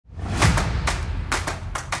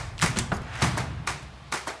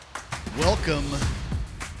Welcome,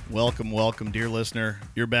 dear listener.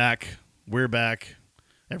 You're back. We're back.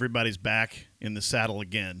 Everybody's back in the saddle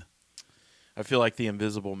again. I feel like the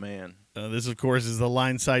invisible man. This, of course, is the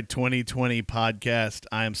LineSight 2020 podcast.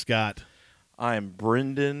 I am Scott. I am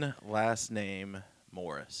Brendan, last name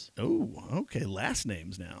Morris. Oh, okay. Last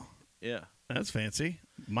names now. Yeah. That's fancy.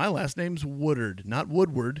 My last name's Woodard, not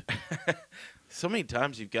Woodward. So many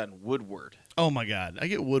times you've gotten Woodward. Oh, my God. I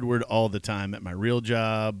get Woodward all the time at my real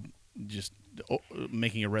job, just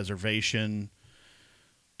making a reservation,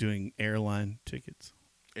 doing airline tickets.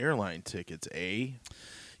 Airline tickets, eh?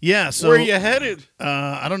 Yeah, so where are you headed?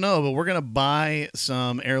 I don't know, but we're going to buy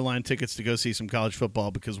some airline tickets to go see some college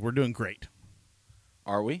football because we're doing great.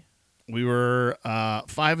 Are we? We were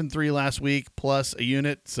 5-3 last week plus a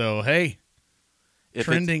unit, so hey,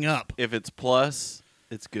 trending up. If it's plus,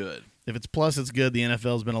 it's good. If it's plus, it's good. The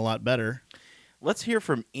NFL's been a lot better. Let's hear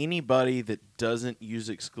from anybody that doesn't use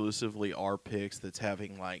exclusively our picks that's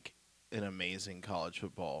having like an amazing college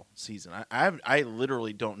football season. I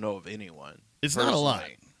literally don't know of anyone. It's personally. not a lot.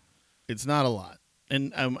 It's not a lot.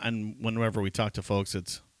 And whenever we talk to folks,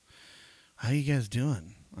 it's, how you guys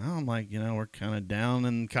doing? Well, I'm like, we're kind of down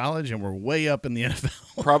in college and we're way up in the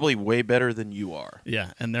NFL. Probably way better than you are.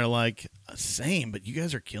 Yeah, and they're like, same, but you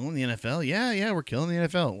guys are killing the NFL? Yeah, we're killing the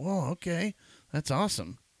NFL. Whoa, okay. That's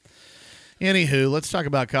awesome. Anywho, let's talk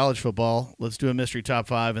about college football. Let's do a mystery top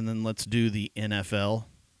 5, and then let's do the NFL,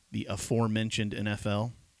 the aforementioned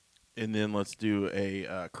NFL. And then let's do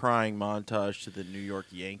a crying montage to the New York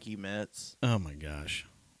Yankee Mets. Oh, my gosh.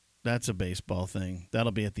 That's a baseball thing.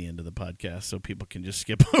 That'll be at the end of the podcast, so people can just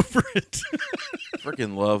skip over it.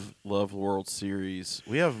 Freaking love World Series.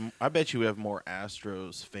 I bet you we have more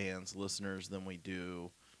Astros fans, listeners, than we do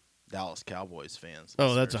Dallas Cowboys fans.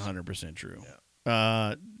 Oh, that's listeners. 100% true.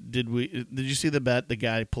 Yeah. Did you see the bet the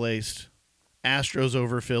guy placed Astros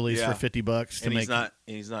over Phillies for $50 and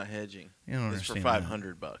he's not hedging. I don't it's for understand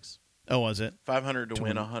 $500. Oh, was it? $500 to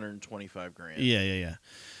win $125,000. Yeah. He's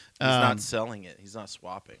not selling it. He's not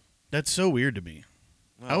swapping. That's so weird to me.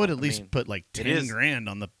 Well, I would at least put like $10,000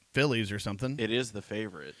 on the Phillies or something. It is the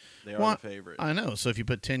favorite. They are the favorite. I know. So if you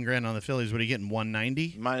put $10,000 on the Phillies, what are you getting?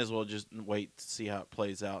 $190? You might as well just wait to see how it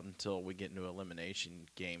plays out until we get into an elimination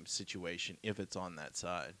game situation if it's on that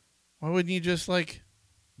side. Why wouldn't you just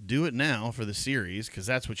do it now for the series? Because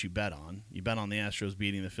that's what you bet on. You bet on the Astros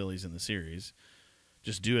beating the Phillies in the series.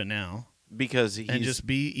 Just do it now. And just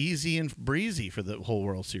be easy and breezy for the whole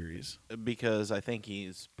World Series. Because I think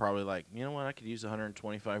he's probably like, you know what, I could use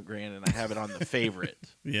 $125,000 and I have it on the favorite.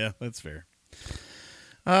 Yeah, that's fair.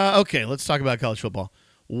 Okay, let's talk about college football.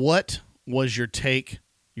 What was your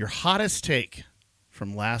hottest take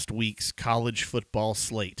from last week's college football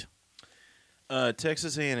slate?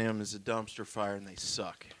 Texas A&M is a dumpster fire and they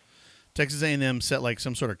suck. Texas A&M set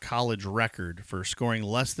some sort of college record for scoring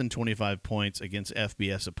less than 25 points against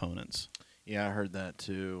FBS opponents. Yeah, I heard that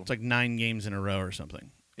too. It's 9 games in a row or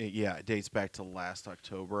something. It dates back to last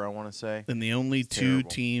October, I want to say. And the only two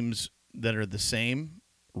teams that are the same,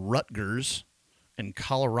 Rutgers and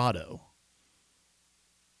Colorado.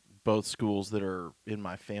 Both schools that are in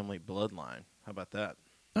my family bloodline. How about that?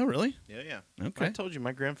 Oh, really? Yeah. Okay. I told you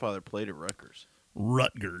my grandfather played at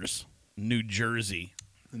Rutgers, New Jersey.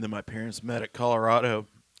 And then my parents met at Colorado.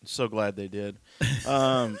 So glad they did.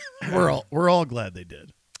 We're all glad they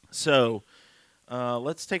did. So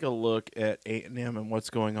let's take a look at A&M and what's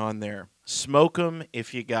going on there. Smoke them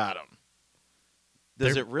if you got them.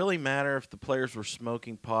 Does it really matter if the players were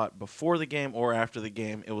smoking pot before the game or after the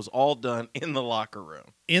game? It was all done in the locker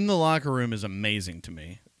room. In the locker room is amazing to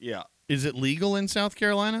me. Yeah. Is it legal in South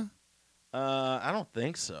Carolina? I don't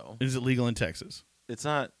think so. Is it legal in Texas? It's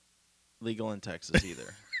not legal in Texas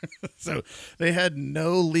either. So they had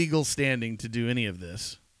no legal standing to do any of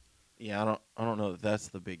this. Yeah, I don't know that that's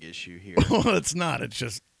the big issue here. Well, it's not. It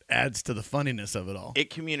just adds to the funniness of it all. It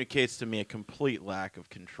communicates to me a complete lack of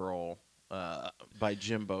control by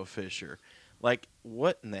Jimbo Fisher.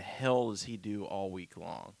 What in the hell does he do all week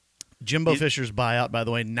long? Jimbo Fisher's buyout, by the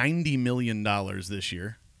way, $90 million this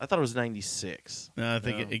year. I thought it was 96. I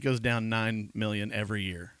think it goes down $9 million every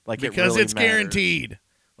year. Because it's guaranteed.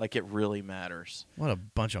 Like it really matters. What a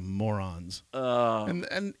bunch of morons.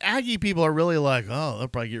 And Aggie people are really like, oh, they'll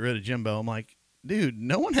probably get rid of Jimbo. I'm like, dude,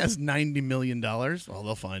 no one has $90 million. Well,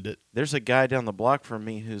 they'll find it. There's a guy down the block from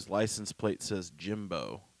me whose license plate says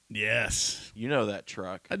Jimbo. Yes. You know that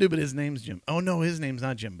truck. I do, but his name's Jim. Oh, no, his name's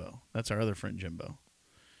not Jimbo. That's our other friend, Jimbo.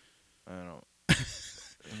 I don't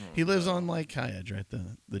He lives on High Edge, right?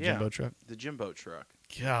 The Jimbo truck? The Jimbo truck.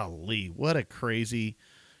 Golly, what a crazy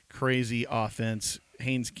offense.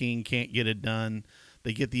 Haynes King can't get it done.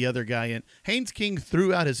 They get the other guy in. Haynes King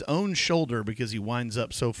threw out his own shoulder because he winds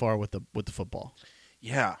up so far with the football.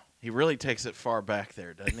 Yeah, he really takes it far back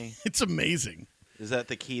there, doesn't he? It's amazing. Is that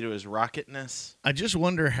the key to his rocketness? I just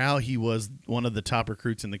wonder how he was one of the top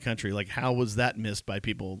recruits in the country. Like, how was that missed by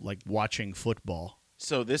people like watching football?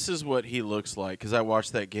 So this is what he looks like, because I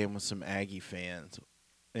watched that game with some Aggie fans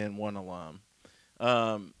and one alum.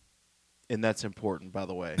 And that's important, by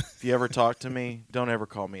the way. If you ever talk to me, don't ever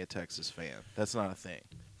call me a Texas fan. That's not a thing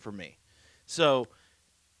for me. So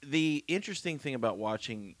the interesting thing about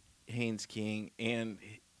watching Haynes King and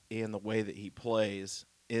the way that he plays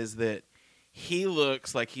is that he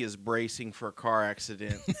looks like he is bracing for a car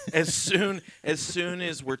accident. as soon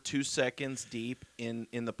as we're 2 seconds deep in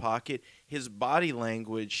the pocket, his body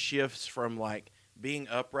language shifts from like being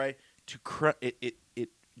upright to it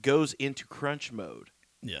goes into crunch mode.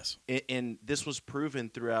 Yes. And this was proven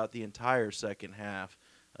throughout the entire second half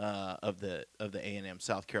of the A&M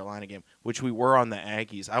South Carolina game, which we were on the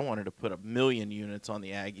Aggies. I wanted to put 1,000,000 units on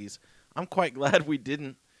the Aggies. I'm quite glad we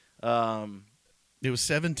didn't. It was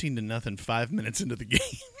 17-0 5 minutes into the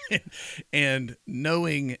game. And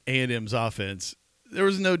knowing A&M's offense, there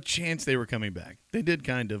was no chance they were coming back. They did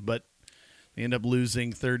kind of, but they end up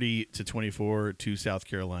losing 30-24 to South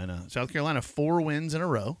Carolina. South Carolina 4 wins in a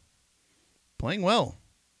row. Playing well.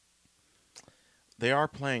 They are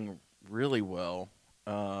playing really well.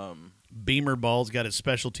 Beamer Ball's got his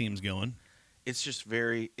special teams going. It's just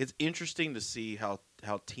it's interesting to see how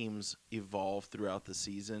teams evolve throughout the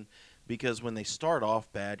season, because when they start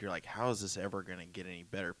off bad, you're like, how is this ever going to get any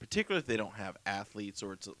better? Particularly if they don't have athletes,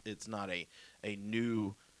 or it's not a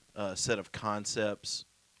new set of concepts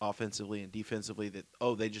offensively and defensively that,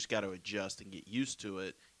 they just got to adjust and get used to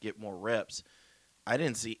it, get more reps. I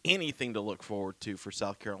didn't see anything to look forward to for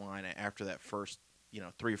South Carolina after that first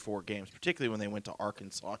 3 or 4 games, particularly when they went to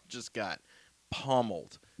Arkansas. Just got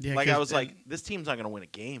pummeled. Yeah, I was like, this team's not going to win a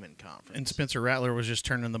game in conference. And Spencer Rattler was just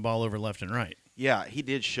turning the ball over left and right. Yeah, he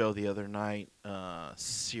did show the other night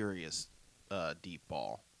serious deep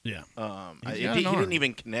ball. Yeah. He didn't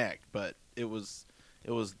even connect, but it was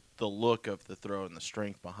the look of the throw and the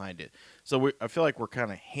strength behind it. So I feel like we're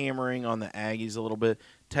kind of hammering on the Aggies a little bit.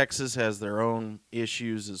 Texas has their own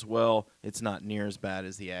issues as well. It's not near as bad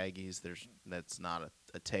as the Aggies. That's not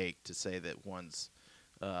a take to say that one's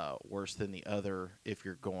worse than the other if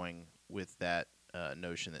you're going with that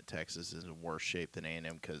notion that Texas is in worse shape than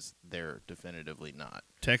A&M, because they're definitively not.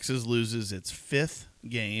 Texas loses its 5th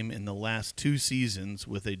game in the last 2 seasons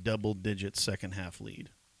with a double-digit second-half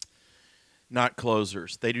lead. Not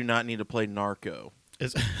closers. They do not need to play narco.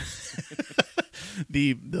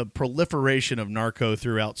 The proliferation of narco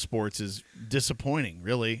throughout sports is disappointing,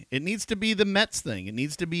 really. It needs to be the Mets thing. It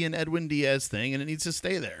needs to be an Edwin Diaz thing, and it needs to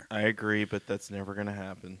stay there. I agree, but that's never going to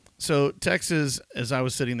happen. So Texas, as I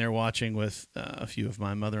was sitting there watching with a few of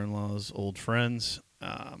my mother-in-law's old friends,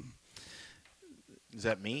 is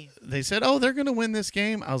that me? They said, they're going to win this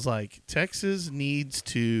game. I was like, Texas needs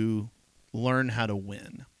to learn how to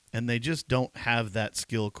win. And they just don't have that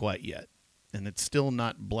skill quite yet. And it's still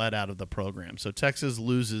not bled out of the program. So Texas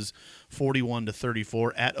loses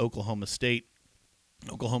 41-34 at Oklahoma State.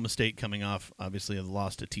 Oklahoma State coming off, obviously, of the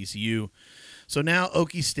loss to TCU. So now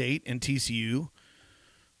Okie State and TCU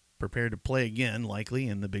prepare to play again, likely,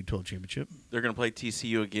 in the Big 12 Championship. They're going to play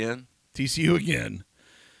TCU again? TCU again.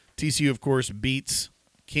 TCU, of course, beats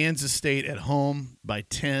Kansas State at home by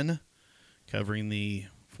 10, covering the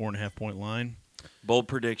 4.5-point line. Bold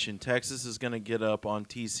prediction. Texas is going to get up on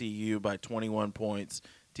TCU by 21 points.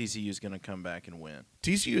 TCU is going to come back and win.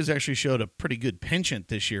 TCU has actually showed a pretty good penchant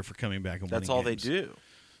this year for coming back and winning. That's all games. they do.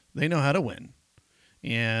 They know how to win.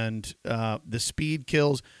 And the speed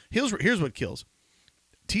kills. Here's what kills.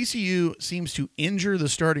 TCU seems to injure the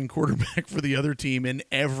starting quarterback for the other team in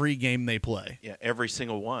every game they play. Yeah, every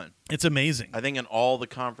single one. It's amazing. I think in all the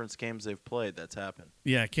conference games they've played, that's happened.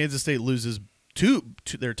 Yeah, Kansas State loses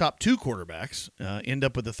their top 2 quarterbacks, end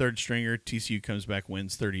up with the third stringer. TCU comes back,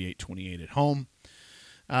 wins 38-28 at home.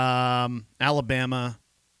 Alabama,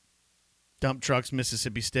 dump trucks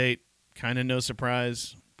Mississippi State, kind of no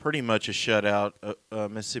surprise. Pretty much a shutout.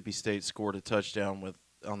 Mississippi State scored a touchdown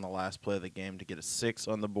on the last play of the game to get a 6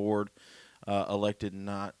 on the board. Elected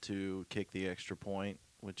not to kick the extra point,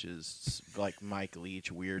 which is like Mike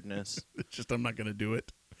Leach weirdness. It's just, I'm not going to do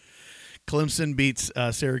it. Clemson beats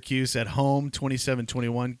Syracuse at home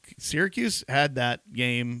 27-21. Syracuse had that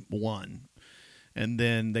game won. And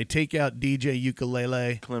then they take out DJ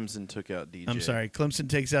Ukulele. Clemson took out DJ. I'm sorry. Clemson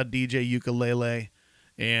takes out DJ Ukulele.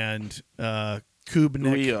 And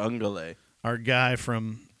Kubnik, our guy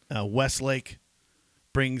from Westlake,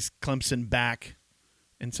 brings Clemson back.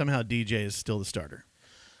 And somehow DJ is still the starter.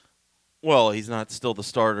 Well, he's not still the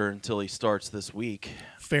starter until he starts this week,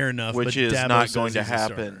 Fair enough. which but is Dabo not says going to he's a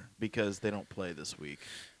happen starter. because they don't play this week.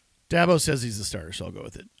 Dabo says he's the starter, so I'll go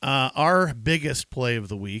with it. Our biggest play of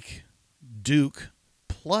the week, Duke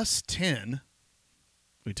plus 10.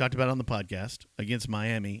 We talked about it on the podcast against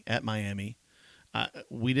Miami, at Miami.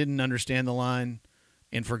 We didn't understand the line,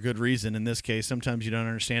 and for good reason. In this case, sometimes you don't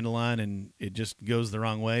understand the line, and it just goes the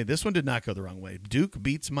wrong way. This one did not go the wrong way. Duke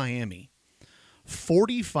beats Miami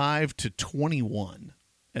 45-21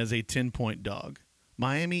 as a 10-point dog.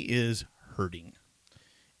 Miami is hurting.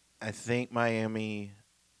 I think Miami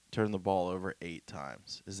turned the ball over 8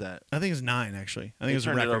 times. Is that? I think it's 9, actually. I think it's a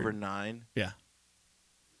turned record. it over 9. Yeah.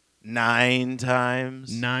 9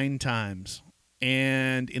 times. 9 times.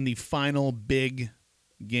 And in the final big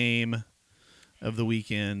game of the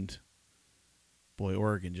weekend, boy,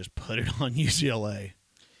 Oregon just put it on UCLA.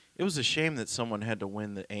 It was a shame that someone had to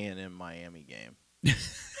win the A&M Miami game.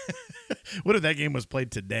 What if that game was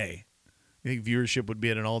played today? You think viewership would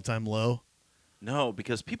be at an all-time low? No,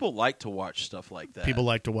 because people like to watch stuff like that. People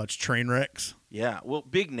like to watch train wrecks. Yeah, well,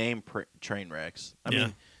 big name train wrecks. I Yeah.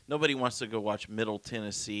 mean, nobody wants to go watch Middle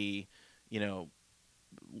Tennessee,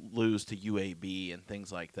 lose to UAB and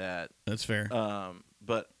things like that. That's fair.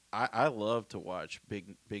 But I love to watch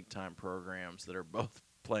big time programs that are both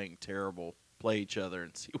playing terrible play each other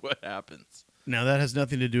and see what happens. Now, that has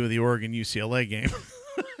nothing to do with the Oregon-UCLA game.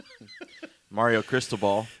 Mario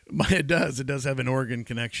Cristobal. It does. It does have an Oregon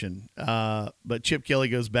connection. But Chip Kelly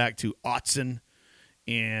goes back to Autzen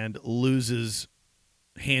and loses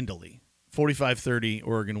handily. 45-30,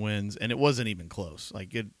 Oregon wins, and it wasn't even close.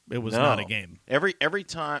 Like it was not a game. Every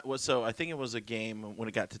time. So I think it was a game when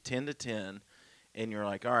it got to 10-10, and you're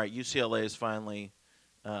like, all right, UCLA is finally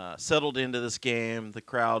settled into this game. The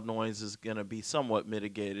crowd noise is going to be somewhat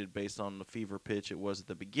mitigated based on the fever pitch it was at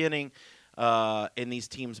the beginning. And these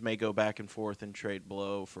teams may go back and forth and trade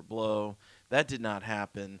blow for blow. That did not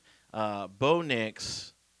happen. Bo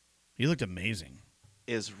Nix, He looked amazing.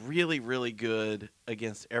 is really, really good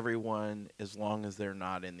against everyone as long as they're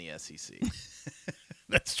not in the SEC.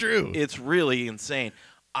 That's true. It's really insane.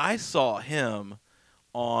 I saw him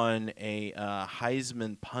on a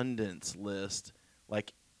Heisman pundits list,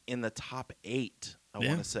 like in the top 8, I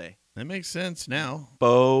want to say. That makes sense now.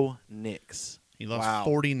 Bo Nix. He lost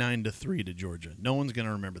 49-3 to Georgia. No one's going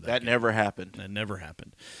to remember that. That never happened. That never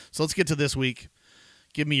happened. So let's get to this week.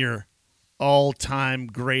 Give me your all-time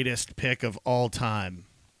greatest pick of all time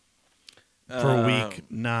for week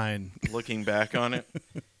 9. Looking back on it,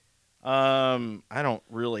 I don't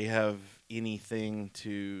really have anything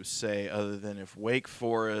to say other than if Wake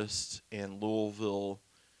Forest and Louisville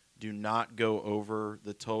do not go over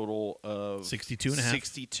the total of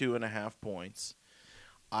 62.5 points,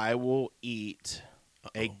 I will eat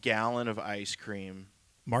a gallon of ice cream.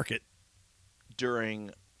 Mark it. During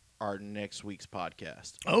our next week's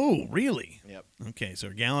podcast. Oh, really? Yep. Okay, so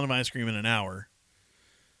a gallon of ice cream in an hour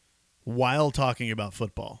while talking about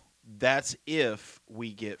football. That's if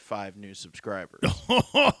we get 5 new subscribers.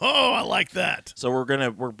 Oh, I like that. So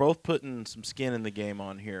we're both putting some skin in the game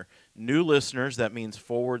on here. New listeners, that means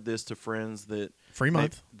forward this to friends that free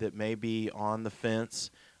month that may be on the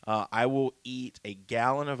fence. I will eat a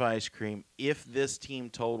gallon of ice cream if this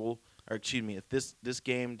if this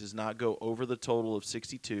game does not go over the total of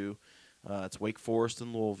 62. It's Wake Forest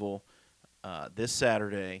and Louisville this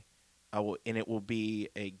Saturday. And it will be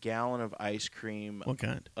a gallon of ice cream. What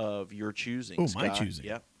kind? Of your choosing. Oh, Scott. my choosing.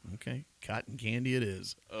 Yep. Okay, cotton candy it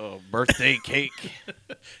is. Oh, birthday cake.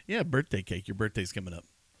 Yeah, birthday cake. Your birthday's coming up.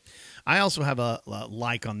 I also have a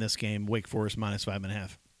like on this game, Wake Forest minus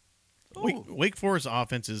 5.5. Wake Forest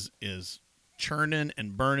offense is churning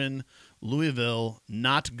and burning. Louisville,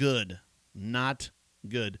 not good. Not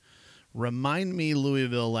good. Remind me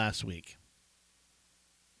Louisville last week.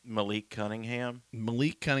 Malik Cunningham,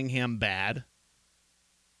 bad.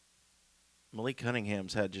 Malik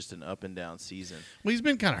Cunningham's had just an up and down season. Well, he's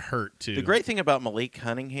been kind of hurt, too. The great thing about Malik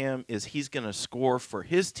Cunningham is he's going to score for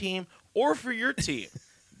his team or for your team.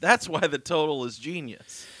 That's why the total is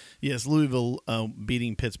genius. Yes, Louisville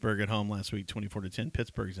beating Pittsburgh at home last week, 24-10.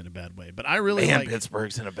 Pittsburgh's in a bad way, but I really like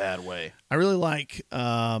Pittsburgh's in a bad way. I really like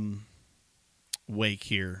Wake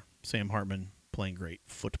here. Sam Hartman playing great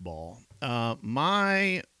football.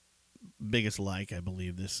 My biggest like, I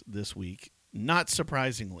believe, this week, not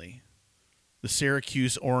surprisingly, the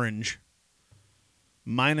Syracuse Orange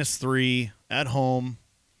 -3 at home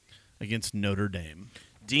against Notre Dame.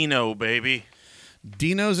 Dino, baby.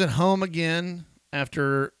 Dino's at home again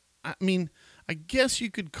after, I mean, I guess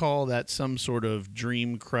you could call that some sort of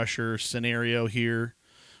dream crusher scenario here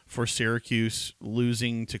for Syracuse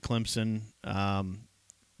losing to Clemson.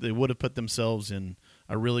 they would have put themselves in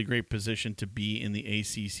a really great position to be in the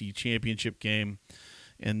ACC championship game,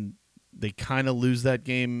 and they kind of lose that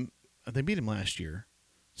game. They beat them last year.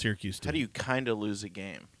 Syracuse did. How do you kind of lose a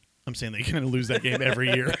game? I'm saying they kind of lose that game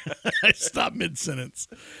every year. I stop mid-sentence.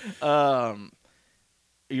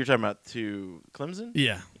 You're talking about to Clemson?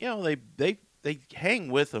 Yeah. Yeah, well, they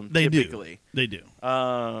hang with them They typically. They do.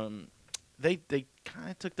 They kind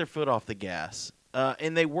of took their foot off the gas.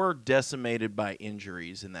 And they were decimated by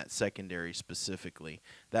injuries in that secondary specifically.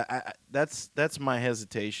 That's my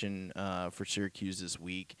hesitation for Syracuse this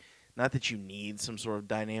week. Not that you need some sort of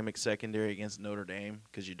dynamic secondary against Notre Dame,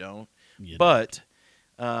 because you don't. But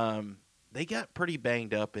they got pretty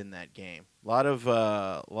banged up in that game. A lot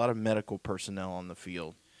of medical personnel on the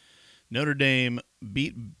field. Notre Dame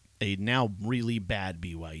beat a now really bad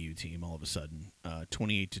BYU team all of a sudden,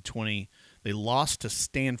 28-20. They lost to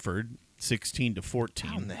Stanford 16-14.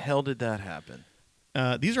 How in the hell did that happen?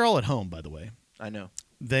 These are all at home, by the way. I know.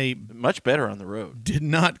 They much better on the road. Did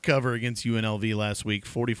not cover against UNLV last week.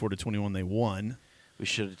 44-21, they won. We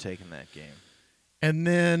should have taken that game. And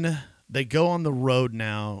then they go on the road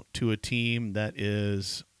now to a team that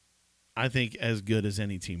is, I think, as good as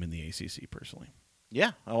any team in the ACC, personally.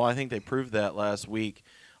 Yeah. Oh, I think they proved that last week,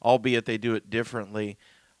 albeit they do it differently.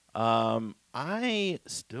 I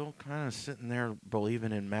still kind of sitting there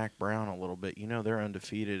believing in Mac Brown a little bit. You know, they're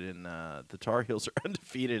undefeated, and the Tar Heels are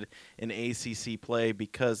undefeated in ACC play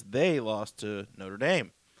because they lost to Notre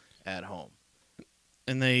Dame at home.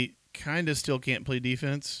 And they kind of still can't play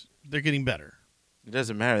defense. They're getting better. It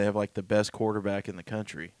doesn't matter. They have like the best quarterback in the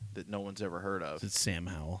country that no one's ever heard of. It's Sam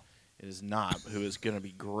Howell. It is not, who is going to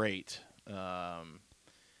be great.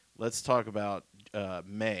 Let's talk about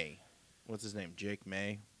May. What's his name? Jake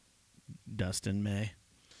May? Dustin May.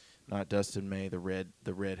 Not Dustin May, the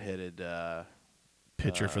redheaded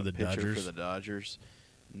pitcher for the Dodgers.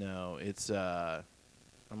 No, it's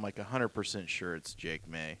I'm like 100% sure it's Jake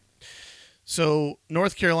May. So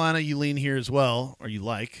North Carolina, you lean here as well, or you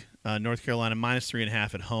like North Carolina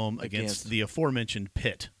 -3.5 at home against the aforementioned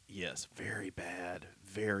Pitt. Yes, very bad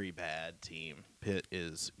team. Pitt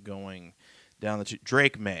is going down the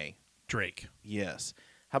Drake May. Drake. Yes.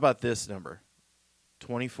 How about this number?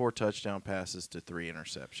 24 touchdown passes to 3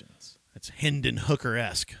 interceptions. That's Hendon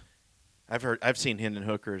Hooker-esque. I've seen Hendon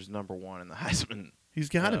Hooker as number 1 in the Heisman. He's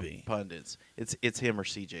got to be. Pundits. It's him or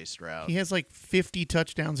C.J. Stroud. He has like 50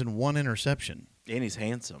 touchdowns and 1 interception. And he's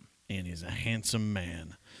handsome. And he's a handsome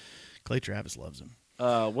man. Clay Travis loves him.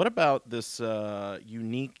 What about this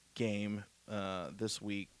unique game this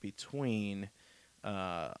week between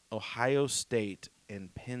Ohio State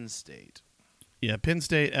and Penn State? Yeah, Penn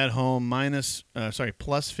State at home plus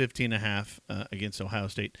 15.5 against Ohio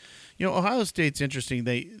State. You know, Ohio State's interesting.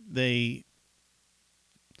 They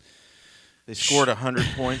scored 100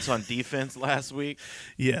 points on defense last week.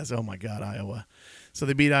 Yes. Oh my God, Iowa. So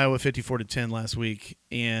they beat Iowa 54-10 last week,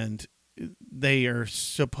 and they are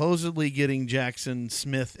supposedly getting Jackson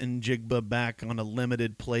Smith and Jigba back on a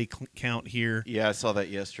limited play count here. Yeah, I saw that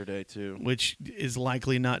yesterday too. Which is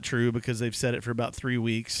likely not true because they've said it for about 3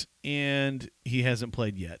 weeks, and he hasn't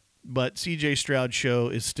played yet. But C.J. Stroud's show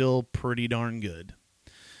is still pretty darn good.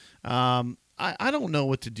 I don't know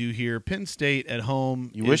what to do here. Penn State at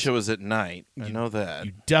home. You wish it was at night. I know that.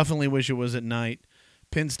 You definitely wish it was at night.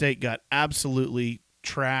 Penn State got absolutely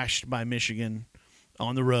trashed by Michigan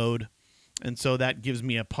on the road. And so that gives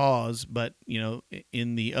me a pause. But, you know,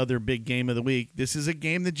 in the other big game of the week, this is a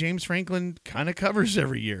game that James Franklin kind of covers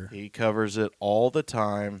every year. He covers it all the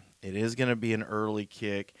time. It is going to be an early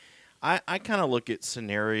kick. I kind of look at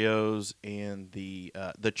scenarios and the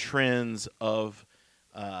trends of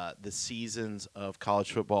the seasons of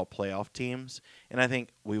college football playoff teams. And I think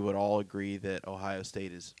we would all agree that Ohio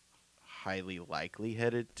State is highly likely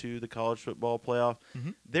headed to the college football playoff.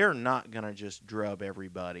 Mm-hmm. They're not going to just drub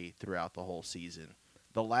everybody throughout the whole season.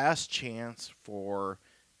 The last chance for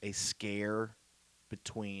a scare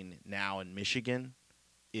between now and Michigan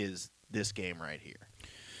is this game right here.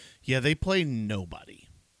 Yeah, they play nobody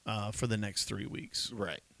for the next 3 weeks.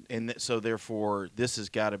 Right. And so therefore this has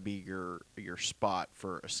got to be your spot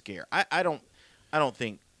for a scare. I don't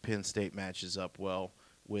think Penn State matches up well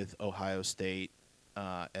with Ohio State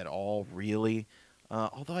at all, really.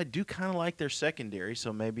 Although I do kind of like their secondary,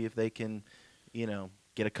 so maybe if they can,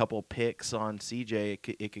 get a couple picks on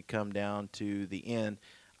CJ, it could come down to the end.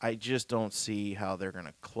 I just don't see how they're going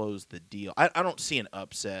to close the deal. I don't see an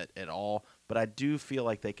upset at all, but I do feel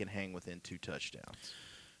like they can hang within 2 touchdowns.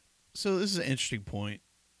 So this is an interesting point.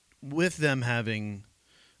 With them having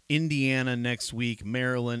Indiana next week,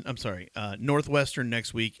 Northwestern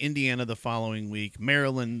next week, Indiana the following week,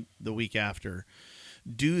 Maryland the week after.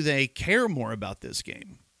 do they care more about this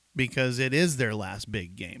game because it is their last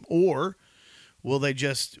big game? Or will they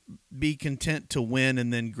just be content to win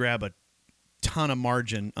and then grab a ton of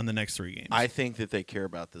margin on the next 3 games? I think that they care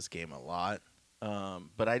about this game a lot,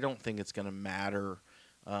 but I don't think it's going to matter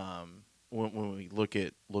when we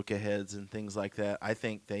look aheads and things like that. I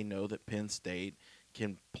think they know that Penn State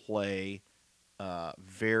can play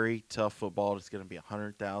very tough football. It's going to be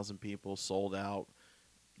 100,000 people sold out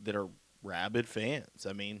that are rabid fans.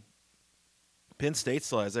 I mean, Penn State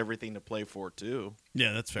still has everything to play for too.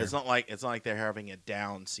 Yeah, that's fair. It's not like they're having a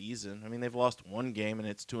down season. I mean, they've lost 1 game and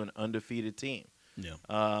it's to an undefeated team.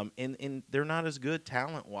 Yeah. And they're not as good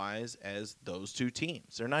talent-wise as those 2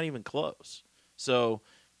 teams. They're not even close. So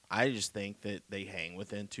I just think that they hang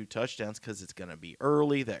within 2 touchdowns because it's going to be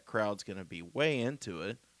early. That crowd's going to be way into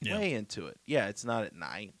it. Yeah. Way into it. Yeah, it's not at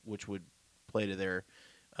night, which would play to their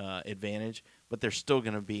advantage, but they're still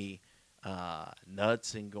going to be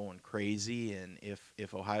nuts and going crazy. And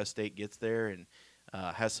if Ohio State gets there and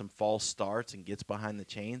has some false starts and gets behind the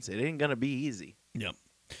chains, it ain't going to be easy. Yep.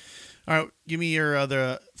 All right, give me your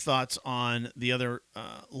other thoughts on the other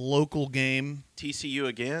local game. TCU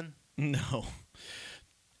again? No.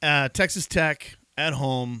 Texas Tech at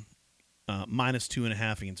home,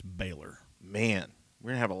 -2.5 against Baylor. Man, we're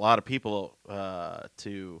going to have a lot of people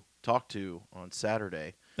to talk to on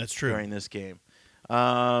Saturday. That's true. During this game.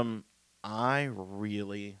 I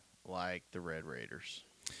really like the Red Raiders.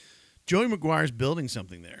 Joey McGuire's building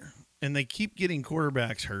something there, and they keep getting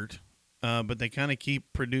quarterbacks hurt, but they kind of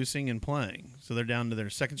keep producing and playing. So they're down to their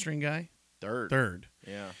second-string guy? Third.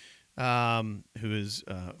 Yeah. Who is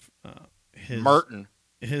his Merton.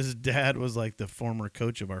 His dad was like the former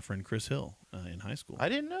coach of our friend Chris Hill in high school. I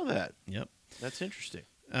didn't know that. Yep. That's interesting.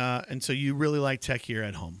 And so you really like Tech here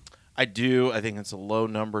at home. I do. I think it's a low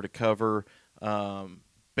number to cover.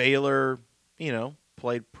 Baylor,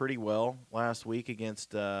 played pretty well last week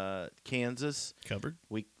against Kansas. Covered?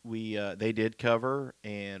 They did cover,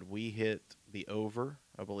 and we hit the over,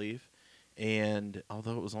 I believe. And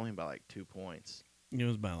although it was only by like 2 points. It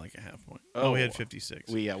was by like a half point. Oh, we had 56.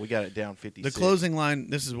 We got it down 56. The closing line,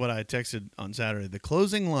 this is what I texted on Saturday. The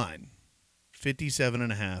closing line,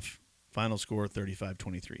 57.5. Final score,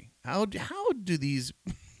 35-23. How do these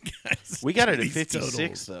guys We got it at these 56,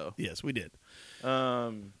 totals? though. Yes, we did.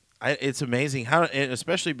 It's amazing how, and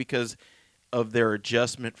especially because of their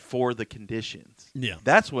adjustment for the conditions. Yeah.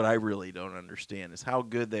 That's what I really don't understand is how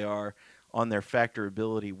good they are on their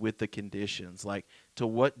factorability with the conditions. Like, to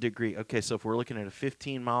what degree? Okay, so if we're looking at a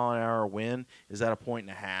 15-mile-an-hour wind, is that a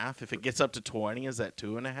 1.5? If it gets up to 20, is that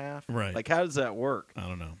 2.5? Right. Like, how does that work? I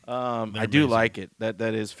don't know. I do like it. That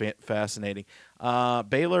is fascinating.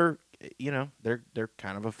 Baylor, they're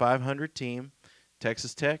kind of a 500 team.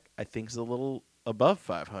 Texas Tech, I think, is a little above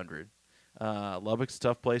 500. Lubbock's a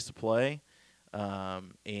tough place to play,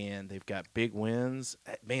 and they've got big wins.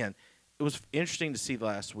 Man, it was interesting to see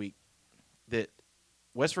last week that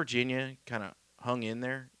West Virginia kind of hung in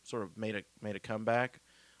there, sort of made a comeback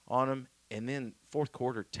on them, and then fourth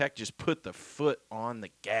quarter, Tech just put the foot on the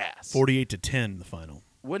gas. 48-10 the final.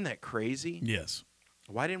 Wasn't that crazy? Yes.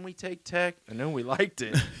 Why didn't we take Tech? I know we liked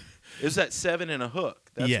it. It was that 7 and a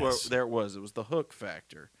hook. That's yes. where there it was. It was the hook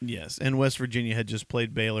factor. Yes, and West Virginia had just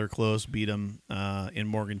played Baylor close, beat them in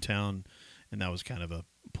Morgantown, and that was kind of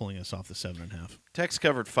pulling us off the 7.5. Tech's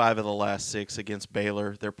covered 5 of the last 6 against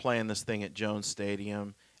Baylor. They're playing this thing at Jones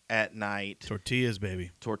Stadium at night. Tortillas,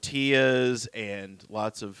 baby. Tortillas and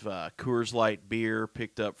lots of Coors Light beer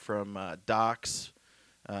picked up from docks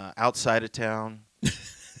outside of town.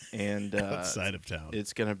 And outside of town.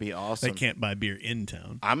 It's going to be awesome. They can't buy beer in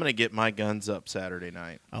town. I'm going to get my guns up Saturday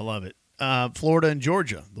night. I love it. Florida and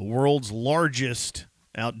Georgia, the world's largest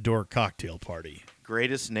outdoor cocktail party.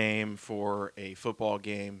 Greatest name for a football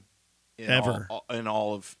game ever in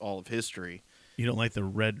all of history. You don't like the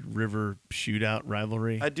Red River Shootout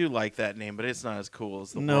rivalry? I do like that name, but it's not as cool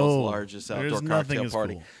as the world's largest outdoor cocktail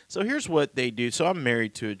party. Cool. So here's what they do. So I'm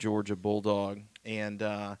married to a Georgia Bulldog, and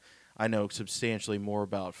I know substantially more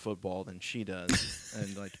about football than she does, and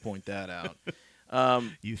I'd like to point that out.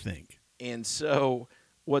 You think. And so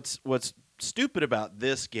what's stupid about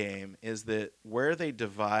this game is that where they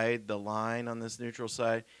divide the line on this neutral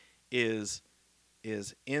side is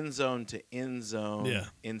end zone to end zone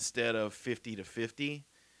instead of 50 to 50.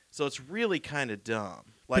 So it's really kind of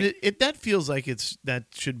dumb. Like, but that feels like that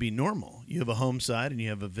should be normal. You have a home side and you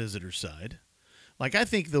have a visitor side. Like, I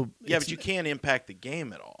think but you can't impact the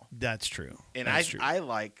game at all. That's true. And I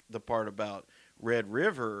like the part about Red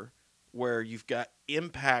River where you've got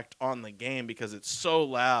impact on the game because it's so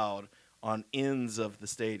loud on ends of the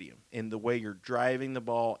stadium in the way you're driving the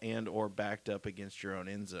ball and or backed up against your own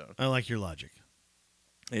end zone. I like your logic.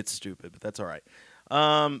 It's stupid, but that's all right.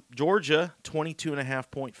 Georgia,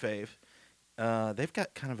 22.5-point fave. They've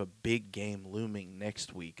got kind of a big game looming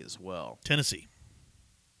next week as well. Tennessee.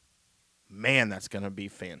 Man, that's going to be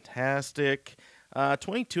fantastic.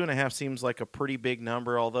 22.5 seems like a pretty big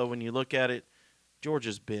number, although when you look at it,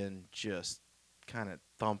 Georgia's been just kind of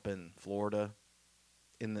thumping Florida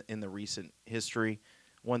in the recent history.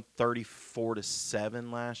 Won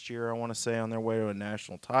 34-7 last year, I want to say, on their way to a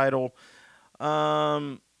national title.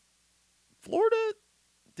 Florida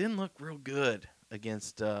didn't look real good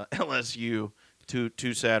against LSU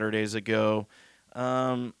two Saturdays ago.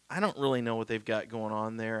 I don't really know what they've got going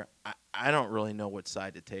on there. I don't really know what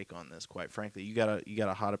side to take on this, quite frankly. You got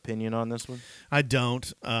a hot opinion on this one? I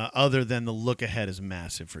don't, other than the look ahead is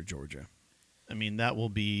massive for Georgia. I mean, that will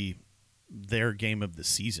be their game of the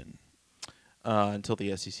season. Until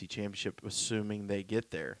the SEC championship, assuming they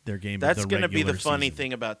get there. Their game That's of the regular going to be the funny season.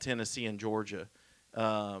 thing about Tennessee and Georgia,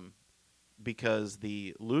 because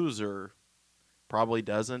the loser probably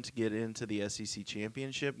doesn't get into the SEC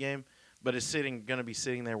championship game, but is going to be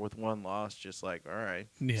sitting there with one loss, just like, all right,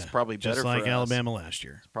 Yeah, it's probably better just like for us. Alabama last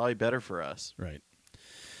year. It's probably better for us. Right.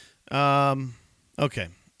 Okay.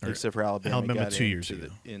 Except for Alabama got 2 years into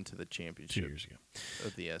ago. Into the championship 2 years ago.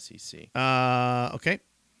 of the SEC. Okay.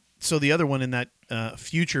 So the other one in that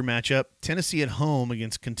future matchup, Tennessee at home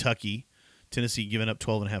against Kentucky. Tennessee giving up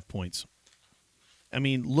 12.5 points. I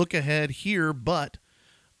mean, look ahead here, but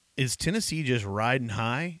is Tennessee just riding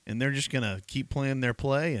high and they're just going to keep playing their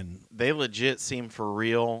play? And they legit seem for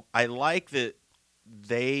real. I like that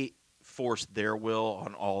they force their will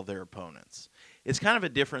on all their opponents. It's kind of a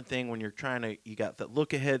different thing when you got the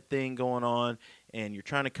look ahead thing going on and you're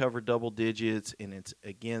trying to cover double digits and it's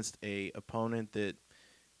against a opponent that,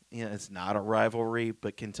 it's not a rivalry,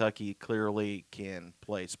 but Kentucky clearly can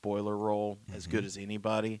play spoiler role as good as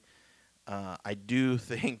anybody. I do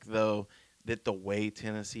think, though, that the way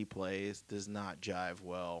Tennessee plays does not jive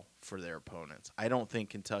well for their opponents. I don't think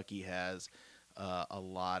Kentucky has a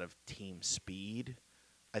lot of team speed.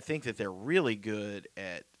 I think that they're really good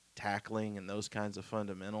at tackling and those kinds of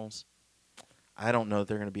fundamentals. I don't know if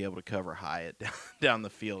they're going to be able to cover Hyatt down the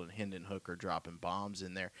field and Hendon Hooker dropping bombs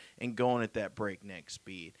in there and going at that breakneck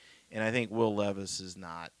speed. And I think Will Levis is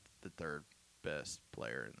not the third best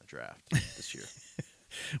player in the draft this year.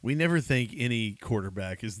 we never think any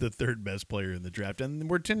quarterback is the third best player in the draft, and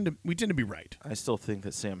we tend to be right. I still think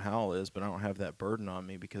that Sam Howell is, but I don't have that burden on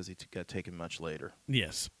me because he got taken much later.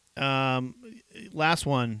 Yes. Last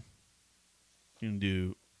one, you can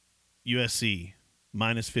do USC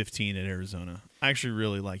minus 15 at Arizona. I actually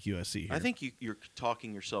really like USC here. I think you're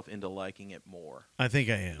talking yourself into liking it more. I think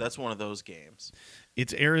I am. That's one of those games.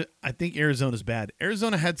 I think Arizona's bad.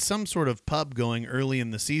 Arizona had some sort of pub going early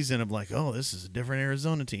in the season of like, oh, this is a different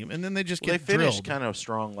Arizona team, and then they just get They finished drilled. kind of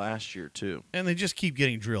strong last year too, and they just keep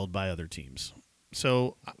getting drilled by other teams.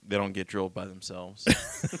 So they don't get drilled by themselves.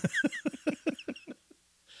 it'd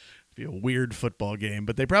be a weird football game,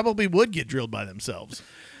 but they probably would get drilled by themselves.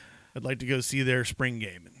 I'd like to go see their spring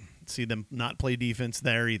game and see them not play defense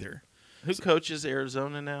there either. Who coaches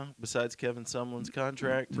Arizona now besides Kevin Sumlin's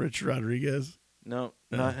contract? Rich Rodriguez. No,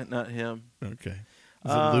 not him. Okay.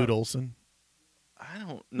 Is it Lute Olson? I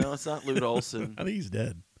don't know. It's not Lute Olson. I think he's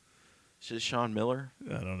dead. Is it Sean Miller?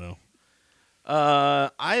 I don't know.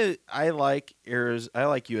 I like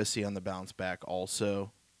USC on the bounce back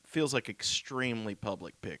also. Feels like extremely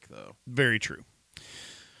public pick though. Very true.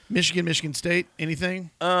 Michigan State,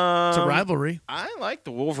 anything? It's a rivalry. I like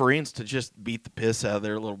the Wolverines to just beat the piss out of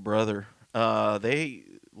their little brother. They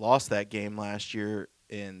lost that game last year,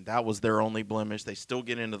 and that was their only blemish. They still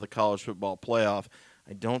get into the college football playoff.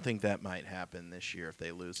 I don't think that might happen this year if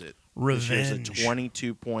they lose it. Revenge. This year's a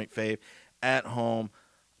 22-point fave at home.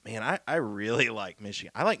 Man, I really like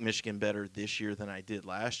Michigan. I like Michigan better this year than I did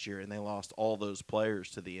last year, and they lost all those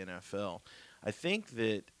players to the NFL. I think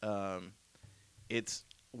that it's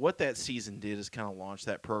 – what that season did is kind of launch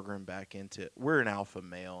that program back into we're an alpha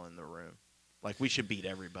male in the room. Like, we should beat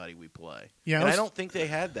everybody we play. Yeah, I don't think they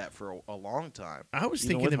had that for a long time. I was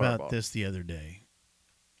thinking about this the other day.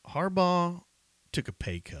 Harbaugh took a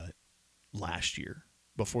pay cut last year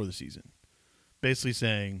before the season, basically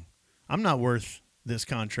saying, I'm not worth this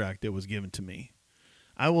contract that was given to me.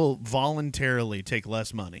 I will voluntarily take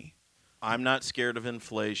less money. I'm not scared of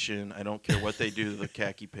inflation. I don't care what they do to the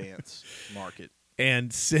khaki pants market.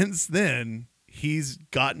 And since then, he's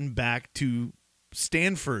gotten back to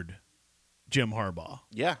Stanford, Jim Harbaugh.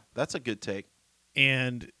 Yeah, that's a good take.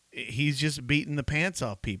 And he's just beating the pants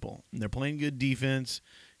off people. And they're playing good defense.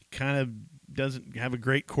 kind of doesn't have a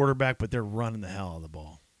great quarterback, but they're running the hell out of the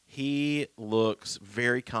ball. He looks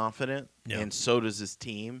very confident, Yeah. and so does his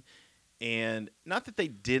team. And not that they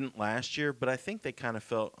didn't last year, but I think they kind of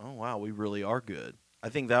felt, oh, wow, we really are good. I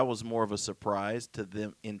think that was more of a surprise to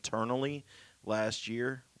them internally last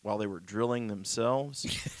year while they were drilling themselves.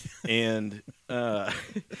 And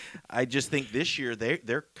I just think this year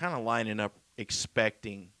they're kind of lining up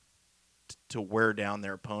expecting to wear down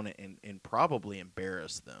their opponent and probably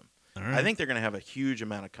embarrass them. All right. I think they're going to have a huge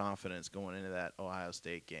amount of confidence going into that Ohio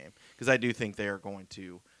State game because I do think they are going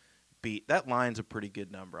to beat. That line's a pretty good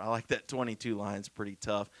number. I like that 22 line's pretty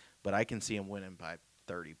tough, but I can see them winning by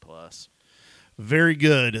 30 plus. Very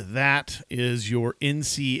good. That is your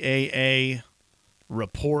NCAA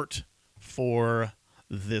report for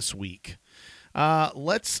this week.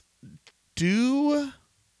 Let's do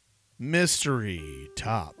mystery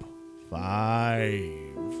top 5.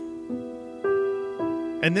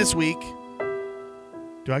 And this week,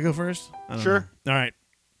 do I go first? I don't Sure. know. All right.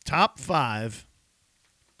 Top 5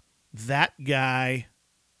 that guy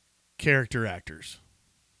character actors.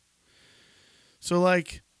 So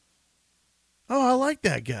like, oh, I like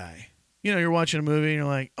that guy. You know, you're watching a movie and you're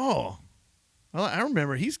like, oh, I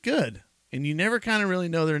remember he's good. And you never kind of really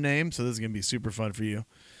know their name, so this is going to be super fun for you.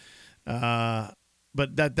 But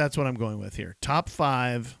that's what I'm going with here. Top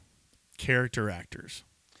 5 character actors.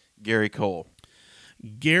 Gary Cole.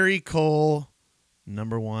 Gary Cole,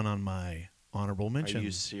 number 1 on my honorable mention. Are you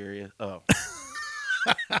serious? Oh.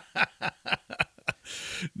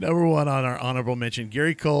 Number 1 on our honorable mention.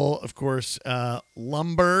 Gary Cole, of course,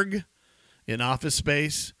 Lumbergh in Office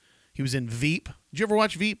Space. He was in Veep. Did you ever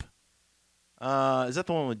watch Veep? Is that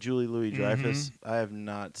the one with Julie Louis-Dreyfus? I have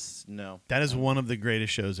not. No. That is one of the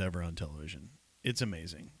greatest shows ever on television. It's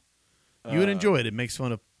amazing. You would enjoy it. It makes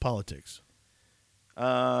fun of politics.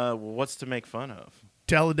 What's to make fun of?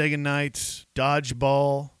 Talladega Nights,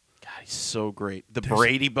 Dodgeball. God, he's so great. The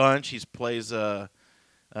Brady Bunch. He plays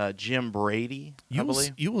Jim Brady, I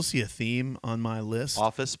believe. You will see a theme on my list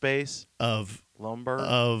Office Space of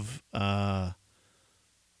Lumbergh.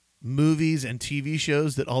 Movies and TV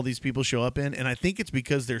shows that all these people show up in, and I think it's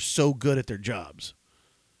because they're so good at their jobs.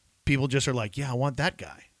 People just are like, yeah, I want that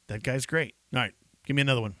guy. That guy's great. All right, give me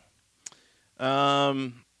another one.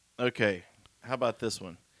 Okay. How about this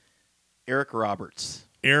one? Eric Roberts.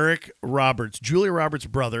 Eric Roberts, Julia Roberts'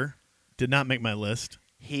 brother, did not make my list.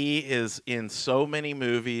 He is in so many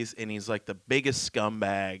movies, and he's like the biggest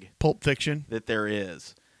scumbag Pulp Fiction. that there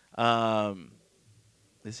is.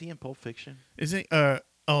 Is he in Pulp Fiction? Is he?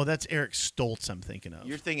 Oh, that's Eric Stoltz I'm thinking of.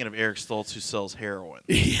 You're thinking of Eric Stoltz, who sells heroin.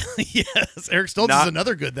 Yes, Eric Stoltz is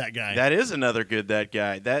another good that guy. That is another good that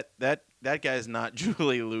guy. That guy is not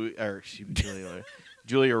Julia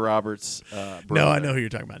Roberts' brother. No, I know who you're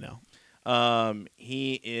talking about now.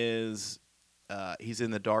 He is. He's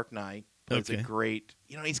in The Dark Knight. Plays a great.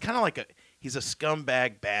 He's kind of he's a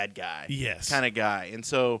scumbag bad guy. Yes. Kind of guy, and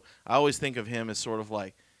so I always think of him as sort of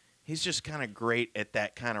like he's just kind of great at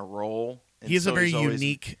that kind of role. And he has a very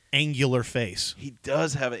unique, angular face. He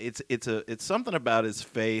does have it. It's something about his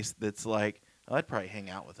face that's like I'd probably hang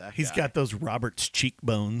out with that guy. He's got those Roberts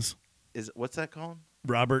cheekbones. What's that called?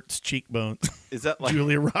 Roberts cheekbones. Is that like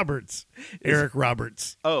Julia Roberts? Eric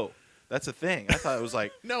Roberts. Oh, that's a thing. I thought it was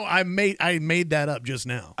like no. I made that up just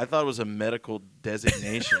now. I thought it was a medical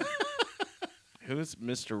designation. Who's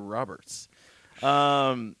Mr. Roberts?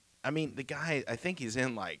 I mean, the guy. I think he's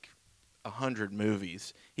in like 100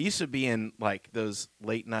 movies. He used to be in like those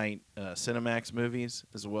late night Cinemax movies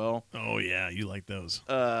as well. Oh yeah, you like those?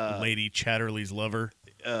 Lady Chatterley's Lover.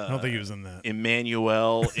 I don't think he was in that.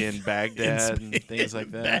 Emmanuel in Baghdad and things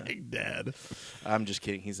like that. Baghdad. I'm just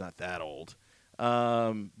kidding. He's not that old.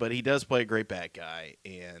 But he does play a great bad guy,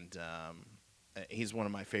 and he's one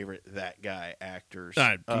of my favorite that guy actors. All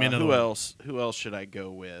right, give me another who one. else? Who else should I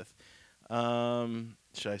go with?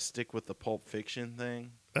 Should I stick with the Pulp Fiction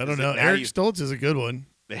thing? I don't know. Eric Stoltz is a good one.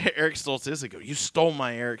 Eric Stoltz is a good. You stole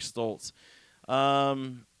my Eric Stoltz.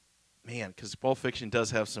 Man, because Pulp Fiction does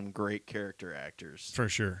have some great character actors For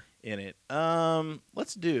sure. in it.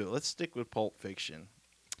 Let's stick with Pulp Fiction.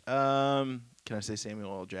 Can I say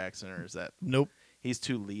Samuel L. Jackson, or is that Nope. he's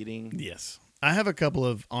too leading? Yes. I have a couple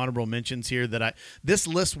of honorable mentions here that this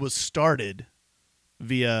list was started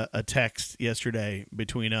via a text yesterday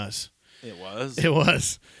between us. It was. It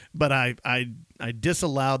was. But I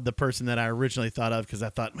disallowed the person that I originally thought of because I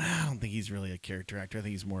thought, I don't think he's really a character actor. I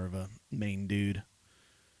think he's more of a main dude.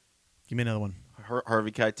 Give me another one.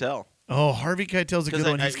 Harvey Keitel. Oh, Harvey Keitel's a good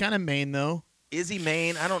one. He's I- kind of main, though. Is he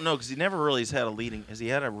main? I don't know, because he never really has had a leading. Has he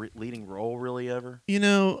had a leading role really ever? You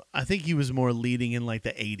know, I think he was more leading in like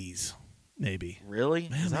the 80s Really?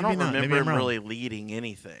 Because I maybe don't not. Maybe remember I'm him wrong. really leading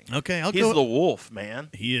anything. Okay, He's the wolf, man.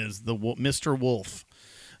 He is the Mr. Wolf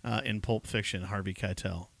in Pulp Fiction, Harvey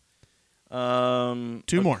Keitel.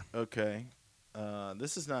 Two more. Okay.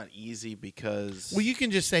 This is not easy because... Well, you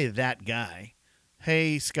can just say that guy.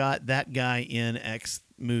 Hey, Scott, that guy in X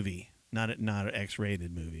movie. Not an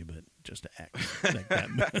X-rated movie, but just an X. Like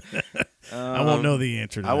that. I won't know the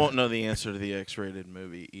answer to that. I won't know the answer to the X-rated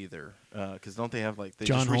movie either. Because don't they have like...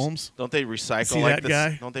 John Holmes? Don't they recycle See like that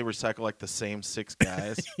guy? Don't they recycle like the same 6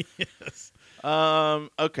 guys? Yes.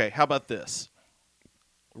 Okay, how about this?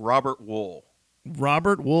 Robert Wool.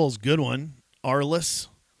 Robert Wool's good one. Arliss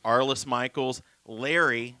Michaels.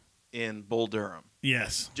 Larry in Bull Durham.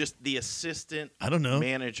 Yes. Just the assistant I don't know.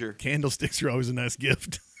 manager. Candlesticks are always a nice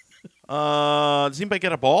gift. Does anybody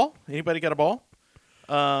got a ball? Anybody got a ball?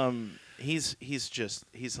 He's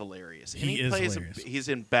hilarious. And He is hilarious. He's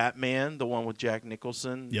in Batman, the one with Jack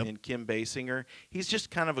Nicholson Yep. and Kim Basinger. He's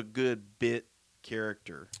just kind of a good bit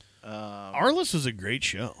character. Arliss was a great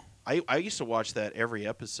show. I used to watch that every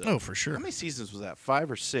episode. Oh, for sure. How many seasons was that?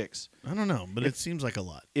 5 or 6? I don't know, but it seems like a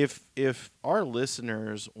lot. If our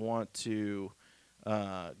listeners want to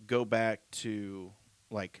go back to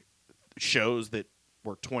like shows that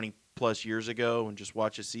were 20 plus years ago and just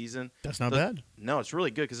watch a season, That's not bad. No, it's really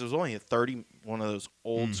good because it was only one of those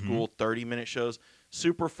old school 30-minute shows.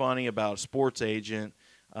 Super funny about a sports agent.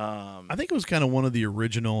 I think it was kind of one of the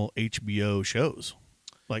original HBO shows,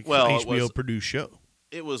 like Well, HBO produced show.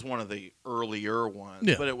 It was one of the earlier ones,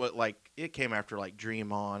 Yeah. but it came after like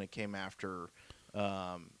Dream On. It came after,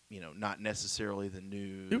 not necessarily the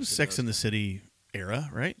news. It was Sex in the City era,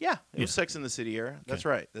 right? Yeah, it was Sex in the City era. That's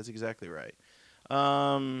right. That's exactly right.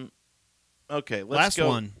 Okay, Last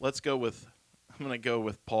one. Let's go with. I'm going to go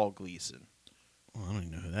with Paul Gleason. Well, I don't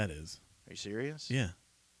even know who that is. Are you serious? Yeah.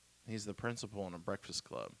 He's the principal in a Breakfast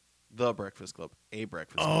Club. The Breakfast Club. A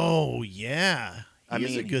Breakfast Club. Oh yeah.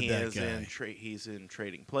 He's a good that guy. He's in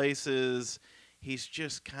Trading Places. He's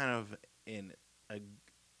just kind of an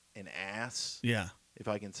ass. Yeah. If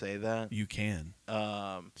I can say that. You can.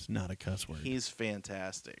 It's not a cuss word. He's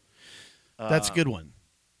fantastic. That's a good one.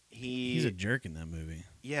 He's a jerk in that movie.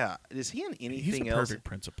 Yeah. Is he in anything else? He's a perfect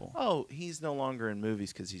principal. Oh, he's no longer in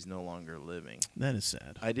movies because he's no longer living. That is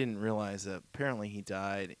sad. I didn't realize that. Apparently, he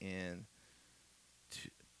died in,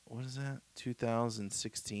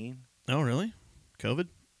 2016? Oh, really? COVID?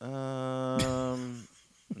 No.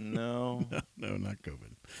 No, not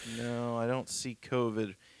COVID. No, I don't see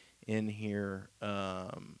COVID in here.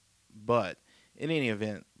 But in any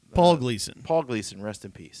event, Paul Gleason. Paul Gleason, rest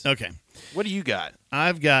in peace. Okay. What do you got?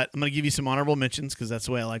 I'm going to give you some honorable mentions because that's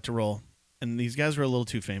the way I like to roll. And these guys were a little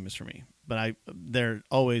too famous for me, but they're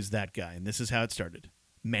always that guy. And this is how it started.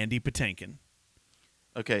 Mandy Patinkin.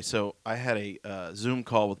 Okay, so I had a Zoom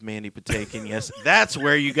call with Mandy Patinkin. Yes, that's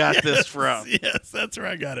where you got this from. Yes, that's where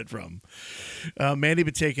I got it from. Mandy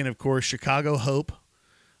Patinkin, of course, Chicago Hope,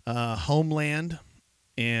 Homeland,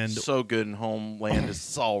 and so good in Homeland is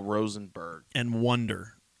Saul Rosenberg and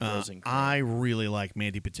Wonder. I really like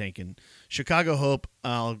Mandy Patinkin. Chicago Hope.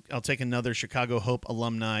 I'll take another Chicago Hope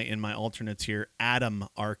alumni in my alternates here. Adam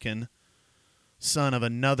Arkin, son of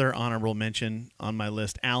another honorable mention on my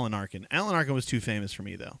list, Alan Arkin. Alan Arkin was too famous for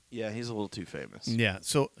me, though. Yeah, he's a little too famous. Yeah,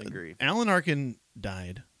 so agreed. Alan Arkin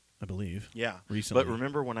died, I believe. Yeah, recently. But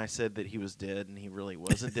remember when I said that he was dead and he really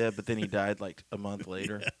wasn't dead, but then he died like a month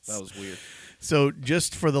later? Yes. That was weird. So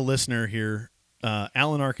just for the listener here,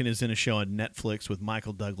 Alan Arkin is in a show on Netflix with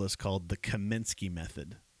Michael Douglas called The Kaminsky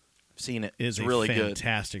Method. I've seen it. It's really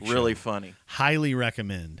fantastic good. show. Really funny. Highly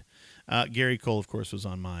recommend. Gary Cole, of course, was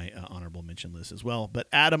on my honorable mention list as well. But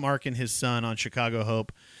Adam Arkin, his son on Chicago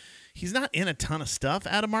Hope, he's not in a ton of stuff,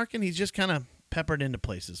 Adam Arkin. He's just kind of peppered into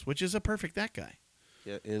places, which is a perfect that guy.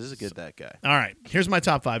 Yeah, it is a good that guy. All right, here's my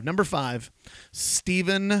top 5. Number 5,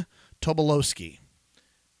 Stephen Tobolowsky.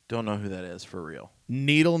 Don't know who that is for real.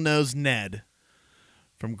 Needle Nose Ned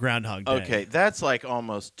from Groundhog Day. Okay, that's like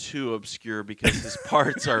almost too obscure because his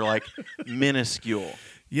parts are like minuscule.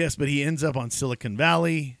 Yes, but he ends up on Silicon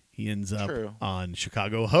Valley. He ends up True. on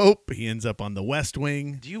Chicago Hope. He ends up on The West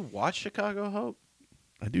Wing. Do you watch Chicago Hope?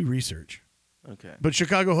 I do research. Okay. But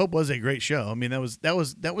Chicago Hope was a great show. I mean, that was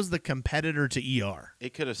the competitor to ER.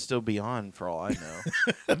 It could have still be on for all I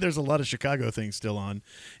know. There's a lot of Chicago things still on.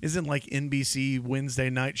 Isn't like NBC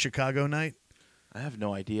Wednesday night Chicago night? I have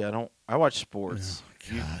no idea. I watch sports.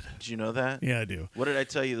 Oh, God. Did you know that? Yeah, I do. What did I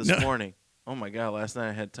tell you this morning? Oh, my God. Last night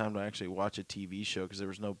I had time to actually watch a TV show because there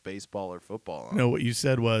was no baseball or football on. No, what you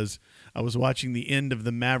said was, I was watching the end of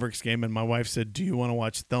the Mavericks game, and my wife said, "Do you want to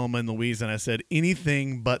watch Thelma and Louise?" And I said,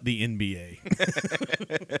 "Anything but the NBA."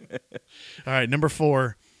 All right, number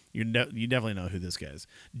 4, You definitely know who this guy is.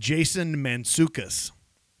 Jason Mantzoukas.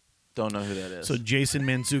 Don't know who that is. So Jason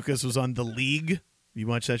Mantzoukas was on The League. You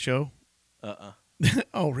watch that show?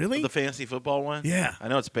 Oh, really? The fantasy football one? Yeah. I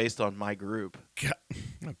know it's based on My Group. God.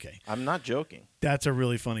 Okay. I'm not joking. That's a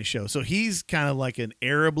really funny show. So he's kind of like an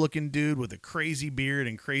Arab-looking dude with a crazy beard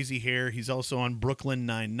and crazy hair. He's also on Brooklyn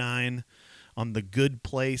Nine-Nine, on The Good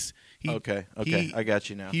Place. Okay. I got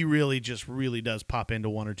you now. He really does pop into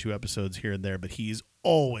one or two episodes here and there, but he's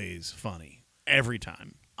always funny every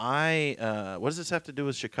time. What does this have to do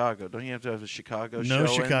with Chicago? Don't you have to have a Chicago show? No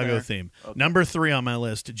Chicago theme. Okay. Number 3 on my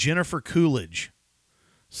list, Jennifer Coolidge,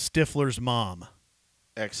 Stifler's mom.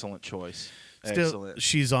 Excellent choice. Excellent.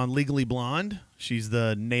 She's on Legally Blonde. She's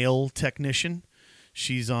the nail technician.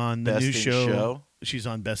 She's on the new show. She's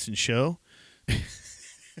on Best in Show.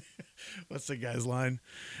 What's the guy's line?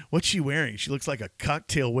 What's she wearing? She looks like a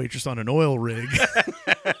cocktail waitress on an oil rig.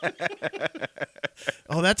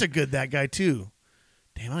 Oh, that's that guy too.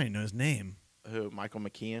 Damn, I don't even know his name. Who? Michael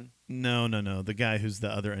McKean? No. The guy who's the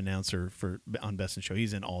other announcer on Best in Show.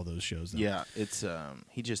 He's in all those shows. Though. Yeah, it's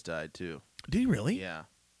he just died too. Did he really? Yeah.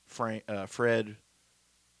 Fred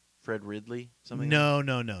Ridley? Something. No,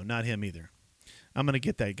 not him either. I'm gonna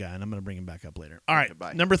get that guy and I'm gonna bring him back up later. All right,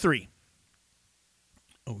 bye. Number 3.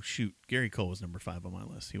 Oh shoot, Gary Cole was number 5 on my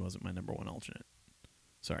list. He wasn't my number 1 alternate.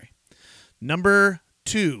 Sorry. Number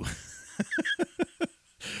 2.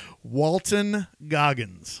 Walton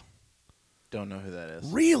Goggins. Don't know who that is.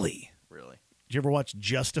 Really? Really. Did you ever watch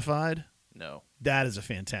Justified? No. That is a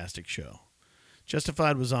fantastic show.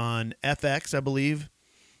 Justified was on FX, I believe.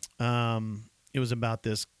 It was about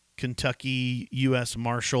this Kentucky U.S.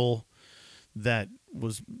 Marshal that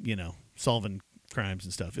was, solving crimes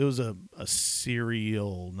and stuff. It was a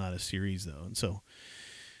serial, not a series, though. And so,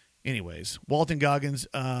 anyways, Walton Goggins,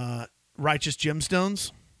 Righteous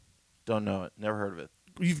Gemstones. Don't know it. Never heard of it.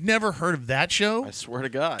 You've never heard of that show? I swear to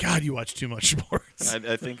God. God, you watch too much sports.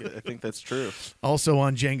 I think that's true. Also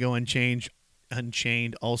on Django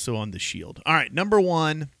Unchained, also on The Shield. All right, number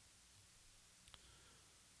 1,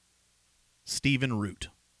 Stephen Root.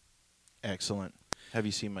 Excellent. Have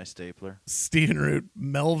you seen my stapler? Stephen Root,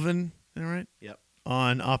 Melvin, all right? Yep.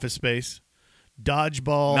 On Office Space.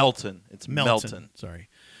 Dodgeball. Melton. It's Melton. Sorry.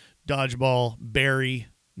 Dodgeball, Barry,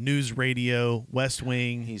 News Radio, West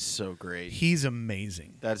Wing. He's so great. He's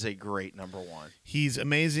amazing. That's a great number 1. He's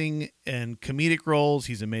amazing in comedic roles.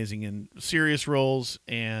 He's amazing in serious roles.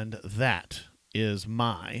 And that is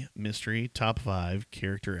my mystery top 5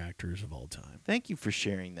 character actors of all time. Thank you for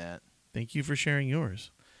sharing that. Thank you for sharing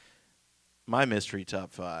yours. My mystery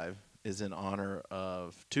top 5 is in honor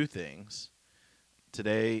of 2 things.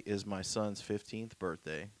 Today is my son's 15th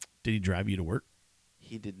birthday. Did he drive you to work?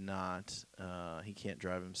 He did not. He can't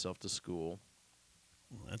drive himself to school.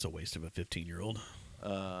 Well, that's a waste of a 15-year-old.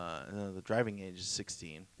 No, the driving age is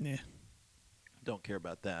 16. Yeah. Don't care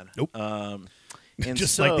about that. Nope. And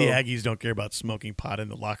just like the Aggies don't care about smoking pot in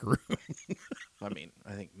the locker room. I mean,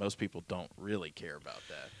 I think most people don't really care about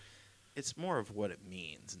that. It's more of what it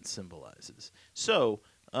means and symbolizes. So,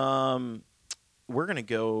 we're going to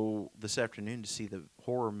go this afternoon to see the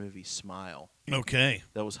horror movie Smile. Okay.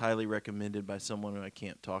 That was highly recommended by someone who I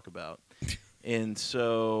can't talk about. And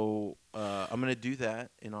so I'm going to do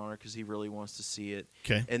that in honor because he really wants to see it.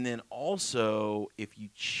 Okay. And then also, if you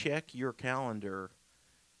check your calendar,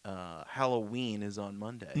 Halloween is on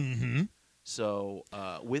Monday. Mm-hmm. So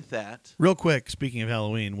with that. Real quick, speaking of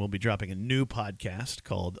Halloween, we'll be dropping a new podcast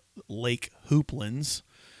called Lake Hooplands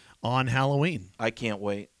on Halloween. I can't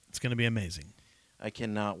wait. It's going to be amazing. I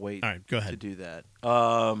cannot wait. All right, go ahead to do that.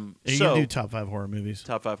 Are you going to do top 5 horror movies?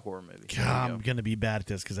 Top 5 horror movies. God, I'm going to be bad at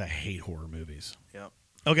this because I hate horror movies. Yeah.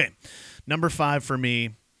 Okay. Number 5 for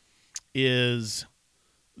me is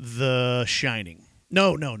The Shining.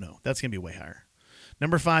 No. That's going to be way higher.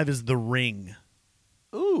 Number 5 is The Ring.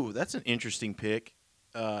 Ooh, that's an interesting pick.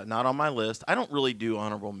 Not on my list. I don't really do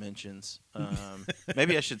honorable mentions.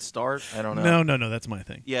 Maybe I should start. I don't know. No. That's my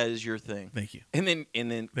thing. Yeah, it is your thing. Thank you. And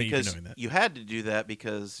then because you had to do that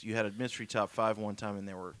because you had a mystery top 5 one time, and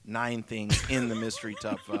there were 9 things in the mystery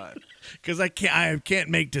top 5. Because I can't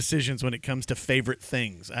make decisions when it comes to favorite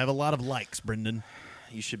things. I have a lot of likes, Brendan.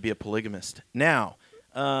 You should be a polygamist. Now,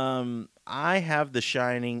 I have The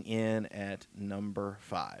Shining in at number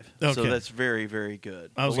 5. Okay. So that's very, very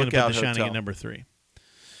good. I was going to put The Shining at number 3.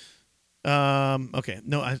 Okay.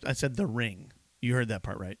 No, I said The Ring. You heard that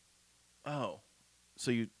part right. Oh. So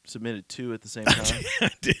you submitted 2 at the same time? I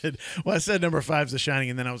did. Well, I said number 5 is The Shining,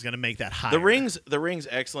 and then I was going to make that higher. The Ring's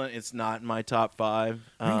excellent. It's not in my top 5.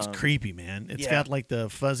 Ring's creepy, man. It's got like the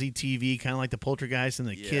fuzzy TV, kind of like the Poltergeist, and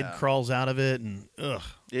the kid crawls out of it, and ugh.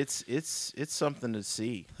 It's something to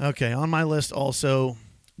see. Okay, on my list also,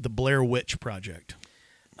 The Blair Witch Project.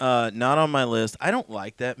 Not on my list. I don't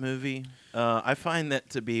like that movie. I find that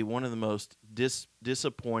to be one of the most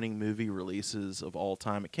disappointing movie releases of all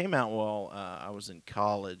time. It came out while I was in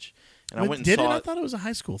college, and I went and saw it. I thought it was a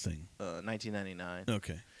high school thing. 1999.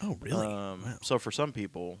 Okay. Oh, really? Wow. Wow. So for some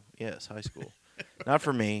people, yes, high school. Not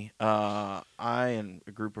for me. I and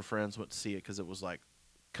a group of friends went to see it because it was like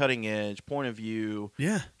cutting edge, point of view,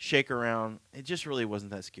 shake around. It just really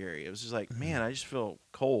wasn't that scary. It was just like, man, I just feel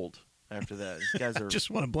cold after that. These guys are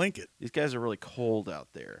just want a blanket. These guys are really cold out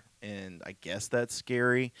there, and I guess that's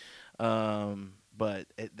scary. But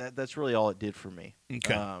that's really all it did for me.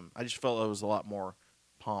 Okay. I just felt it was a lot more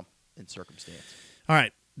pomp and circumstance. All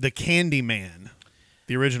right, The Candyman,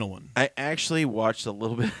 the original one. I actually watched a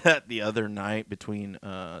little bit of that the other night between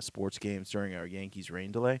sports games during our Yankees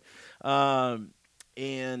rain delay,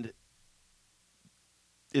 and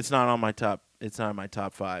it's not on my top. It's not in my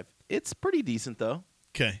top 5. It's pretty decent though.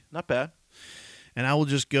 Okay, not bad. And I will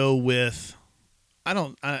just go with.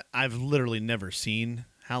 I've literally never seen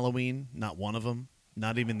Halloween. Not one of them.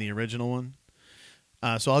 Not even the original one.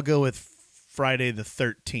 So I'll go with Friday the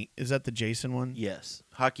 13th. Is that the Jason one? Yes.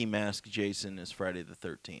 Hockey mask Jason is Friday the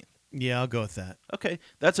 13th. Yeah, I'll go with that. Okay,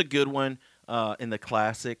 that's a good one in the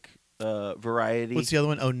classic variety. What's the other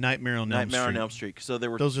one? Oh, Nightmare on Elm Street. Nightmare on Elm Street. So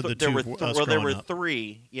there were those are the two. There were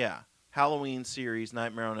 3. Yeah, Halloween series,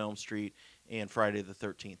 Nightmare on Elm Street, and Friday the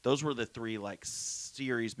 13th. Those were the 3 like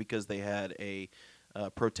series because they had a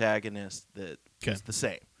protagonist that was the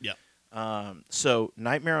same. Yeah. So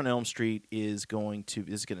Nightmare on Elm Street is going to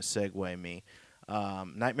segue me.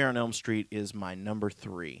 Nightmare on Elm Street is my number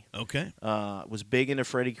 3. Okay. Was big into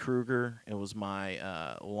Freddy Krueger. It was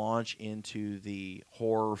my launch into the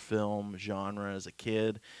horror film genre as a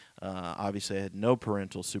kid. Obviously, I had no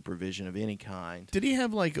parental supervision of any kind. Did he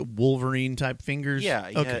have like Wolverine type fingers? Yeah,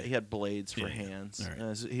 he had blades for hands.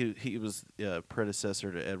 Right. He was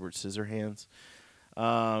predecessor to Edward Scissorhands.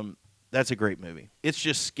 That's a great movie. It's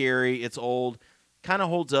just scary. It's old. Kind of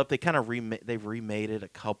holds up. They kind of they've remade it a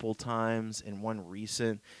couple times, and one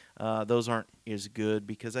recent. Those aren't as good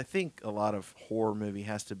because I think a lot of horror movie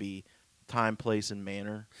has to be time, place, and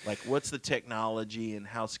manner. Like, what's the technology and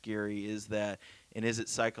how scary is that, and is it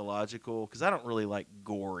psychological? Because I don't really like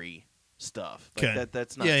gory stuff. Like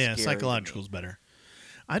that's not. Yeah. Psychological is better.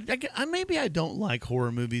 I maybe I don't like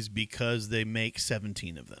horror movies because they make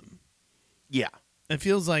 17 of them. Yeah. It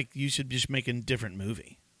feels like you should just make a different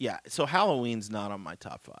movie. Yeah, so Halloween's not on my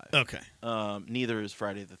top 5. Okay. Neither is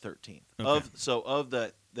Friday the 13th. Okay. Of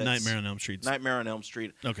that Nightmare on Elm Street. Nightmare on Elm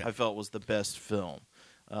Street. Okay. I felt was the best film.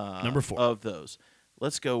 Number 4 of those.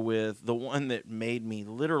 Let's go with the one that made me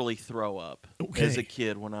literally throw up as a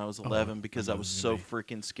kid when I was 11 because I was so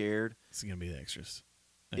freaking scared. This is gonna be The Exorcist.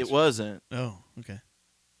 It wasn't. Oh, okay.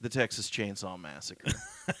 The Texas Chainsaw Massacre.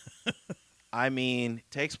 I mean,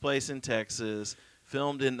 takes place in Texas.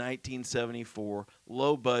 Filmed in 1974,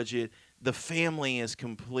 low budget. The family is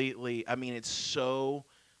completely. I mean, it's so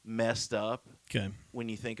messed up. Okay. When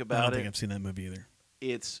you think about it, I don't think I've seen that movie either.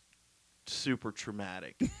 It's super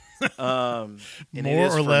traumatic. More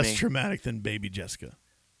or less traumatic than Baby Jessica.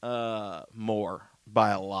 More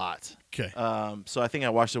by a lot. Okay. So I think I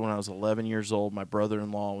watched it when I was 11 years old. My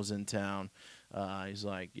brother-in-law was in town. He's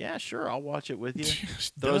like, "Yeah, sure, I'll watch it with you."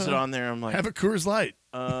 Throws it on there. I'm like, "Have a Coors Light."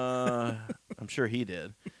 I'm sure he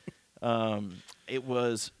did. It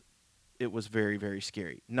was very, very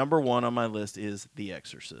scary. Number 1 on my list is The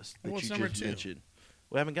Exorcist that What's you number just 2? mentioned.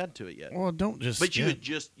 We haven't gotten to it yet. Well, don't just. But you had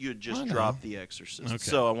just dropped The Exorcist, okay.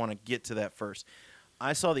 So I want to get to that first.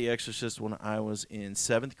 I saw The Exorcist when I was in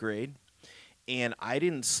 7th grade, and I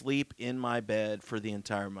didn't sleep in my bed for the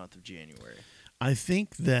entire month of January. I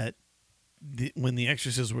think that when The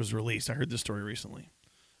Exorcist was released, I heard this story recently,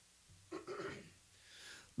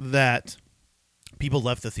 that people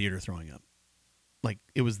left the theater throwing up. Like,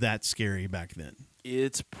 it was that scary back then.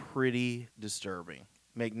 It's pretty disturbing.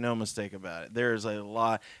 Make no mistake about it. There's a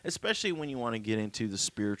lot, especially when you want to get into the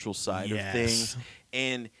spiritual side of things.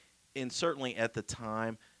 And certainly at the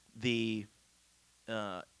time, the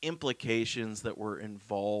implications that were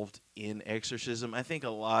involved in exorcism, I think a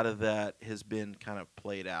lot of that has been kind of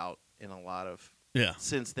played out in a lot of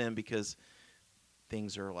since then, because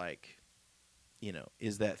things are like,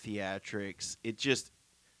 is that theatrics? It just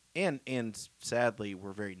and sadly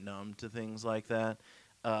we're very numb to things like that.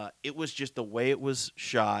 It was just the way it was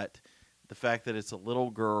shot, the fact that it's a little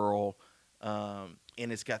girl, and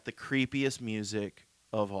it's got the creepiest music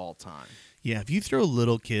of all time. Yeah, if you throw a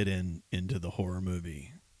little kid into the horror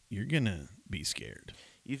movie, you're gonna be scared.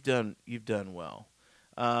 You've done well.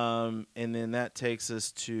 And then that takes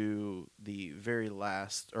us to the very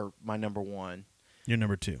last, or my number one. You're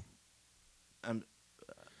number 2. Um,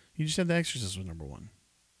 You just said The Exorcist was number 1.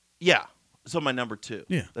 Yeah. So my number 2.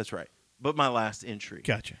 Yeah. That's right. But my last entry.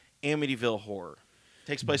 Gotcha. Amityville Horror.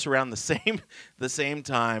 Takes place around the same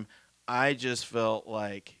time. I just felt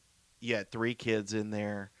like you had 3 kids in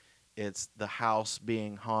there. It's the house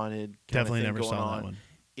being haunted. Definitely never saw that one.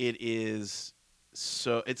 It is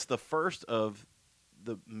so. It's the first of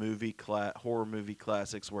the horror movie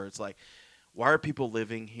classics where it's like, why are people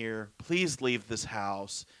living here? Please leave this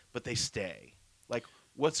house, but they stay. Like,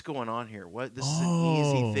 what's going on here? What? This is an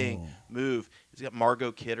easy thing. Move. It's got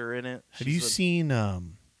Margot Kidder in it. Have you seen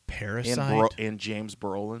Parasite? And James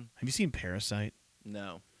Brolin. Have you seen Parasite?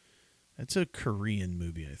 No. That's a Korean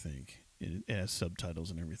movie, I think. It has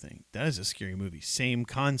subtitles and everything. That is a scary movie. Same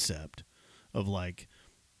concept of like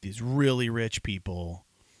these really rich people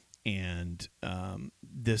and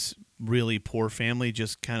this really poor family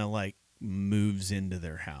just kind of like moves into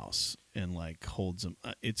their house and like holds them.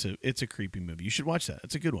 It's a creepy movie. You should watch that.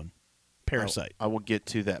 It's a good one. Parasite. I will get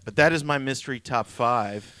to that. But that is my mystery top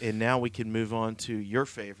 5. And now we can move on to your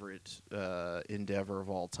favorite endeavor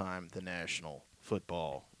of all time, the National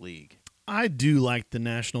Football League. I do like the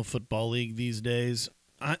National Football League these days.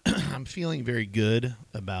 I'm feeling very good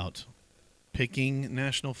about picking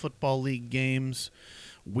National Football League games.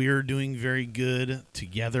 We're doing very good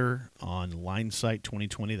together on LineSight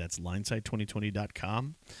 2020. That's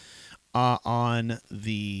linesight2020.com on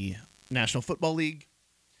the National Football League.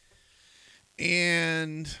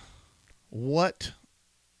 And what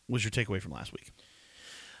was your takeaway from last week?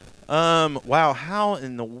 Wow, how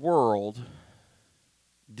in the world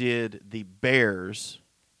did the Bears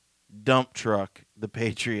dump truck the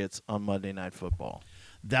Patriots on Monday Night Football?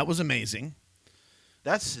 That was amazing.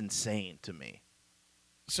 That's insane to me.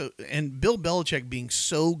 So, and Bill Belichick being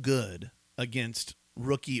so good against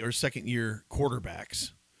rookie or second-year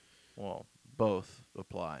quarterbacks. Well, both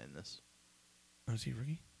apply in this. Oh, is he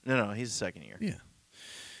rookie? No, he's a second year.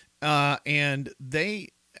 Yeah. And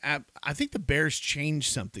I think the Bears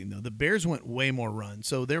changed something, though. The Bears went way more runs.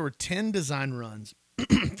 So there were 10 design runs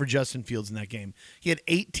for Justin Fields in that game. He had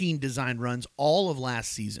 18 design runs all of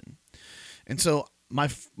last season. And so my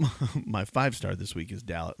 5-star this week is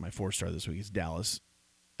Dallas. My 4-star this week is Dallas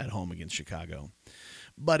at home against Chicago.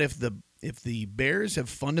 But if the Bears have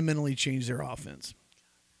fundamentally changed their offense.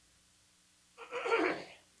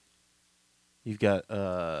 You've got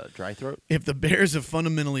dry throat? If the Bears have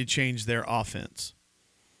fundamentally changed their offense,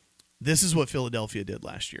 this is what Philadelphia did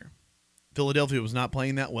last year. Philadelphia was not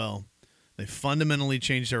playing that well. They fundamentally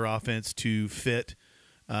changed their offense to fit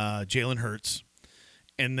Jalen Hurts,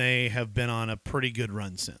 and they have been on a pretty good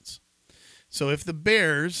run since. So if the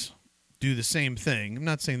Bears do the same thing, I'm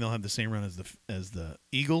not saying they'll have the same run as the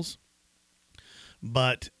Eagles,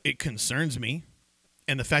 but it concerns me.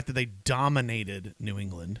 And the fact that they dominated New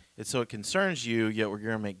England. So it concerns you, yet we're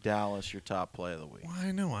going to make Dallas your top play of the week. Well,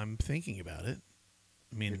 I know. I'm thinking about it.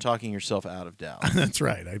 I mean, you're talking yourself out of Dallas. That's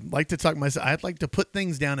right. I'd like to put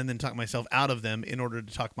things down and then talk myself out of them in order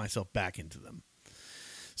to talk myself back into them.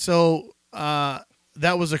 So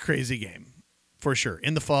that was a crazy game for sure.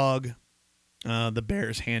 In the fog, the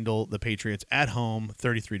Bears handle the Patriots at home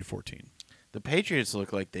 33-14. The Patriots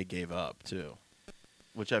look like they gave up too,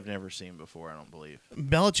 which I've never seen before, I don't believe.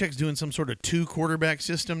 Belichick's doing some sort of 2-quarterback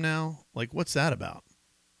system now. Like, what's that about?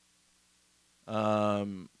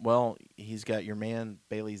 Well, he's got your man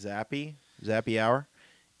Bailey Zappi Hour,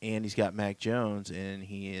 and he's got Mac Jones, and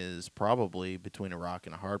he is probably between a rock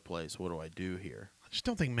and a hard place. What do I do here? I just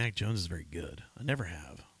don't think Mac Jones is very good. I never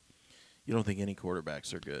have. You don't think any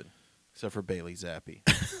quarterbacks are good, except for Bailey Zappi?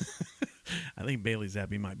 I think Bailey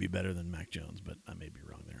Zappi might be better than Mac Jones, but I may be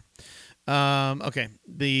wrong there. Okay,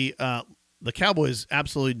 the Cowboys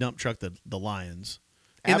absolutely dump trucked the Lions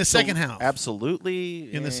in the second half.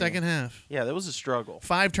 Absolutely, in the second half. Yeah, that was a struggle.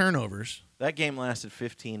 5 turnovers. That game lasted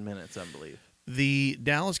 15 minutes, I believe. The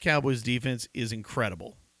Dallas Cowboys defense is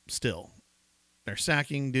incredible. Still, they're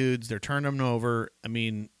sacking dudes. They're turning them over. I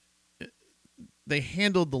mean, they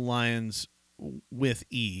handled the Lions with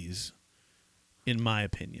ease. In my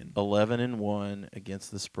opinion, 11-1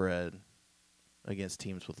 against the spread against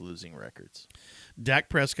teams with losing records. Dak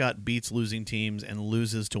Prescott beats losing teams and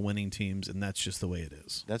loses to winning teams, and that's just the way it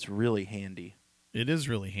is. That's really handy. It is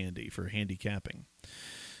really handy for handicapping.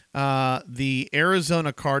 The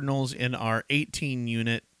Arizona Cardinals in our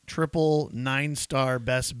 18-unit triple 9-star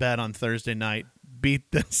best bet on Thursday night,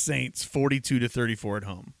 beat the Saints 42-34 at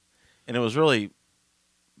home. And it was really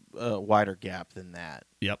a wider gap than that.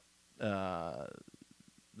 Yep. The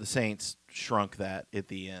Saints shrunk that at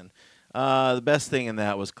the end. The best thing in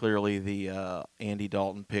that was clearly the Andy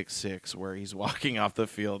Dalton pick six, where he's walking off the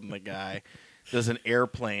field and the guy does an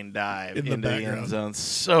airplane dive into the end zone.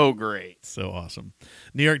 So great. So awesome.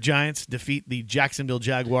 New York Giants defeat the Jacksonville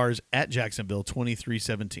Jaguars at Jacksonville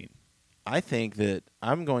 23-17. I think that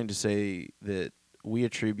I'm going to say that we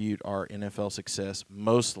attribute our NFL success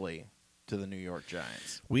mostly to the New York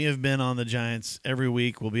Giants. We have been on the Giants every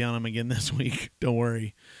week. We'll be on them again this week. Don't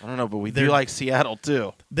worry. I don't know, but we do like Seattle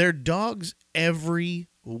too. They're dogs every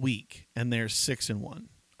week, and they're 6-1.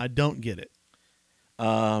 I don't get it.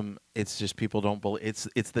 It's just people don't believe.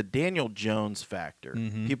 It's the Daniel Jones factor.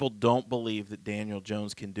 Mm-hmm. People don't believe that Daniel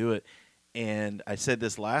Jones can do it. And I said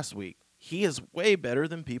this last week. He is way better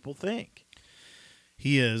than people think.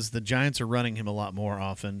 He is. The Giants are running him a lot more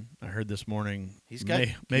often. I heard this morning.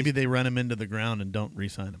 Maybe they run him into the ground and don't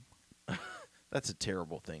re-sign him. That's a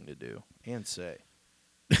terrible thing to do and say.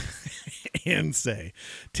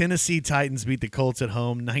 Tennessee Titans beat the Colts at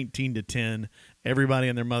home 19-10. Everybody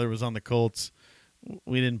and their mother was on the Colts.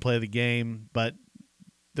 We didn't play the game, but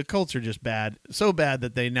the Colts are just bad. So bad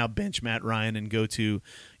that they now bench Matt Ryan and go to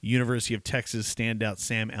University of Texas standout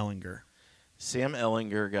Sam Ehlinger. Sam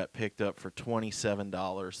Ehlinger got picked up for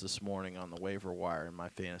 $27 this morning on the waiver wire in my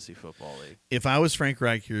fantasy football league. If I was Frank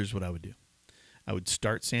Reich, here's what I would do. I would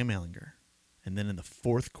start Sam Ehlinger, and then in the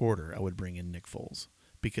fourth quarter, I would bring in Nick Foles,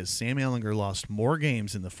 because Sam Ehlinger lost more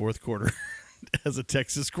games in the fourth quarter as a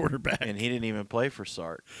Texas quarterback. And he didn't even play for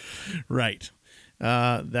Sark. Right.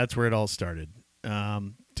 That's where it all started.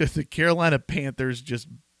 The Carolina Panthers just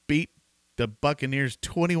beat the Buccaneers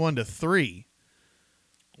 21-3.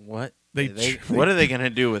 What? What are they going to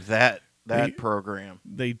do with that program?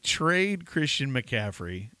 They trade Christian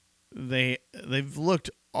McCaffrey. They've looked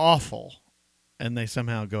awful, and they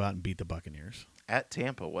somehow go out and beat the Buccaneers. At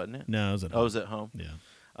Tampa, wasn't it? No, it was at home. Oh, it was at home?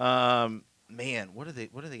 Yeah. Man, what are they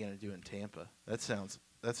going to do in Tampa? That sounds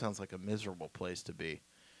like a miserable place to be.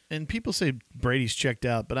 And people say Brady's checked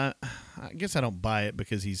out, but I guess I don't buy it,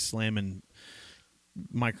 because he's slamming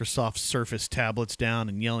Microsoft Surface tablets down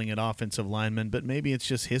and yelling at offensive linemen, but maybe it's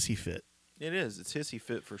just hissy fit. It is. It's hissy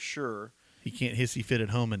fit for sure. He can't hissy fit at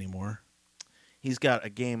home anymore. He's got a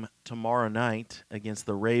game tomorrow night against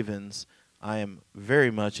the Ravens. I am very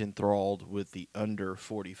much enthralled with the under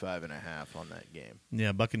 45.5 on that game.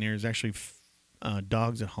 Yeah, Buccaneers actually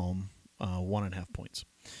dogs at home, 1.5 points.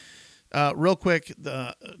 Real quick,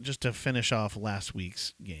 just to finish off last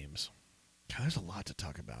week's games. God, there's a lot to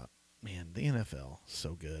talk about. Man, the NFL,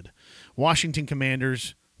 so good. Washington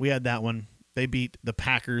Commanders, we had that one. They beat the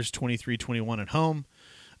Packers 23-21 at home.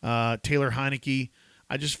 Taylor Heineke,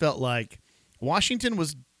 I just felt like Washington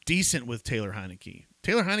was decent with Taylor Heineke.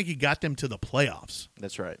 Taylor Heineke got them to the playoffs.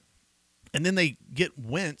 That's right. And then they get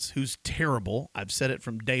Wentz, who's terrible. I've said it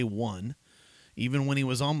from day one, even when he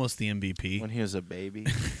was almost the MVP. When he was a baby.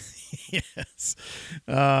 Yes.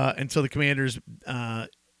 And so the Commanders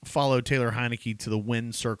followed Taylor Heineke to the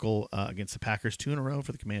win circle against the Packers 2 in a row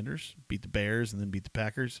for the Commanders. Beat the Bears and then beat the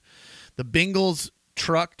Packers. The Bengals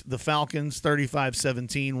trucked the Falcons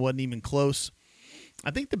 35-17. Wasn't even close. I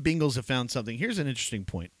think the Bengals have found something. Here's an interesting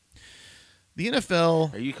point. The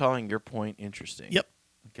NFL... Are you calling your point interesting? Yep.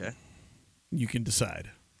 Okay. You can decide.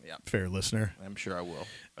 Yeah. Fair listener. I'm sure I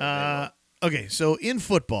will. Okay, so in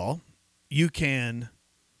football, you can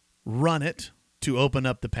run it to open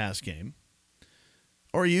up the pass game,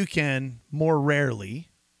 or you can, more rarely,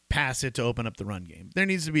 pass it to open up the run game. There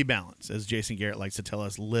needs to be balance, as Jason Garrett likes to tell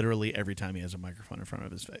us literally every time he has a microphone in front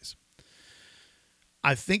of his face.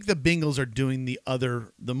 I think the Bengals are doing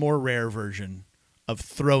the more rare version of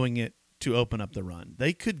throwing it to open up the run.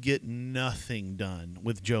 They could get nothing done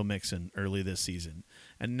with Joe Mixon early this season.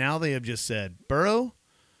 And now they have just said, Burrow,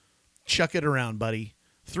 chuck it around, buddy.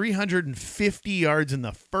 350 yards in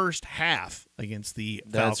the first half against the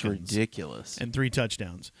Falcons. That's ridiculous. And 3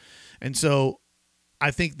 touchdowns. And so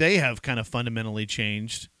I think they have kind of fundamentally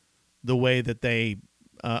changed the way that they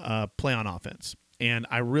play on offense. And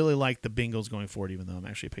I really like the Bengals going forward, even though I'm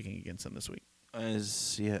actually picking against them this week.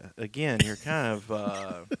 Again, you're kind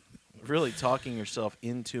of really talking yourself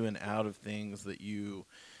into and out of things that you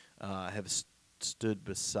have stood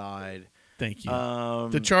beside. Thank you.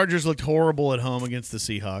 The Chargers looked horrible at home against the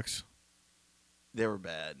Seahawks. They were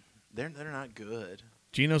bad. They're not good.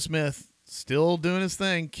 Geno Smith still doing his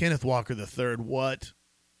thing. Kenneth Walker III, what?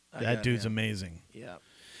 That dude's amazing. Yeah,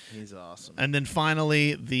 he's awesome. And then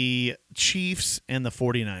finally, the Chiefs and the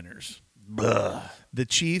 49ers. Blah. The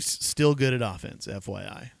Chiefs still good at offense,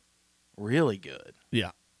 FYI. Really good.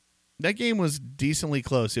 Yeah. That game was decently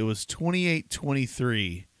close. It was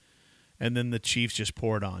 28-23, and then the Chiefs just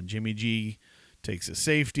poured on. Jimmy G takes a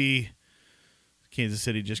safety. Kansas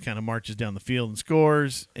City just kind of marches down the field and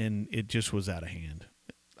scores, and it just was out of hand.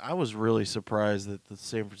 I was really surprised that the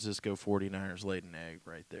San Francisco 49ers laid an egg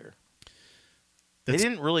right there. They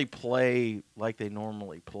didn't really play like they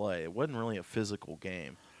normally play. It wasn't really a physical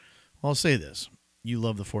game. Well, I'll say this. You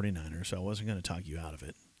love the 49ers, so I wasn't going to talk you out of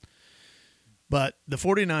it. But the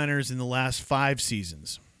 49ers in the last 5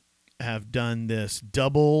 seasons have done this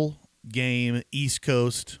double-game East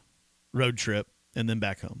Coast road trip and then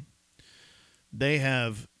back home. They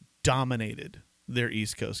have dominated their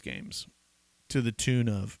East Coast games to the tune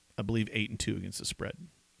of, I believe, 8-2 against the spread.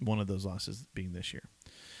 One of those losses being this year.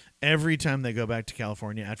 Every time they go back to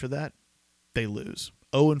California after that, they lose.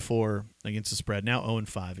 0-4 against the spread. Now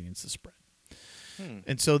 0-5 against the spread.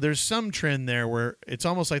 And so there's some trend there where it's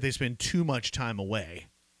almost like they spend too much time away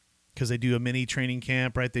because they do a mini training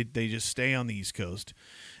camp, right? They just stay on the East Coast.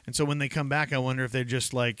 And so when they come back, I wonder if they're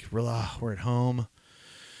just like, we're at home,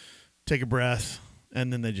 take a breath,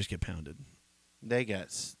 and then they just get pounded. They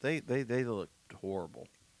looked horrible.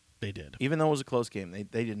 They did. Even though it was a close game,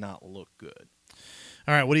 they did not look good.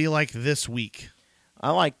 All right, what do you like this week?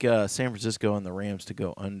 I like San Francisco and the Rams to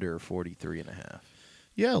go under 43.5.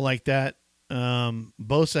 Yeah, I like that.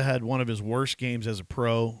 Bosa had one of his worst games as a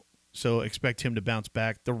pro, so expect him to bounce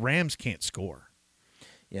back. The Rams can't score.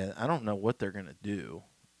 Yeah, I don't know what they're going to do.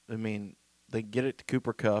 I mean, they get it to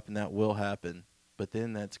Cooper Kupp, and that will happen, but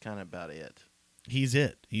then that's kind of about it. He's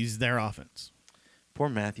it. He's their offense. Poor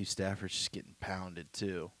Matthew Stafford's just getting pounded,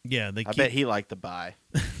 too. Yeah, I bet he liked the bye.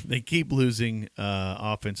 They keep losing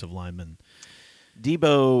offensive linemen.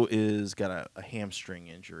 Debo is got a hamstring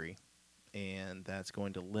injury, and that's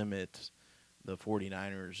going to limit the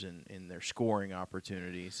 49ers in their scoring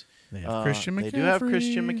opportunities. They have Christian McCaffrey. They do have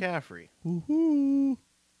Christian McCaffrey. Woo-hoo.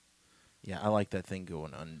 Yeah, I like that thing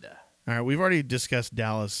going under. All right, we've already discussed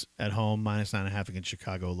Dallas at home, -9.5 against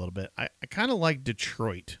Chicago a little bit. I kind of like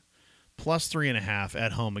Detroit, +3.5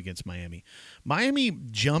 at home against Miami. Miami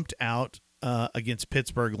jumped out against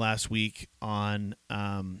Pittsburgh last week on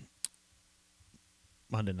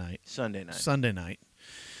Sunday night.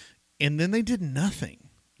 And then they did nothing.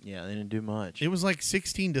 Yeah, they didn't do much. It was like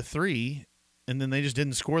 16-3, and then they just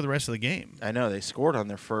didn't score the rest of the game. I know. They scored on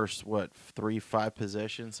their first, 3-5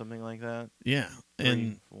 possessions, something like that? Yeah.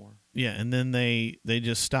 3, 4. Yeah, and then they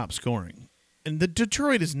just stopped scoring. And the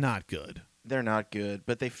Detroit is not good. They're not good,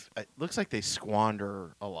 but it looks like they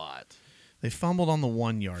squander a lot. They fumbled on the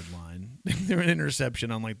 1-yard line. They're an interception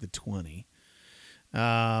on like the 20.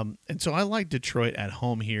 And so I like Detroit at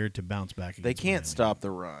home here to bounce back against They can't Miami. stop the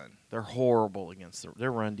run. They're horrible against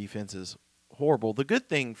their run defense is horrible. The good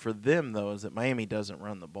thing for them, though, is that Miami doesn't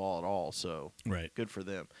run the ball at all, so right. Good for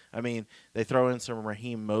them. I mean, they throw in some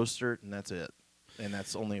Raheem Mostert, and that's it. And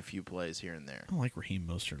that's only a few plays here and there. I like Raheem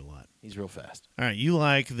Mostert a lot. He's real fast. All right, you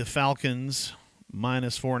like the Falcons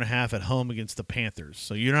 -4.5 at home against the Panthers.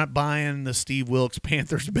 So you're not buying the Steve Wilkes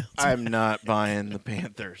Panthers bounce back. I'm not buying the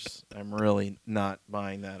Panthers. I'm really not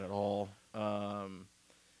buying that at all.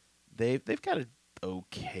 They've got an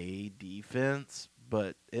okay defense,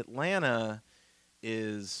 but Atlanta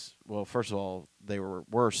is, well, first of all, they were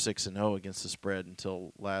 6-0 against the spread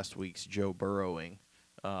until last week's Joe Burrowing,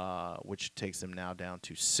 which takes them now down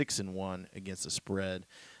to 6-1 against the spread.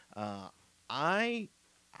 I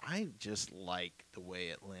just like the way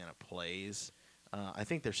Atlanta plays. I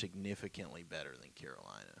think they're significantly better than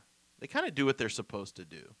Carolina. They kind of do what they're supposed to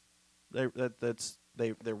do.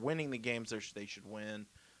 They're winning the games they should win,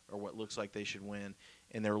 or what looks like they should win,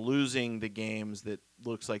 and they're losing the games that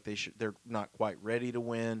looks like they're not quite ready to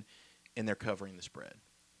win, and they're covering the spread.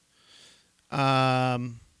 I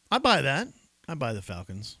buy that. I buy the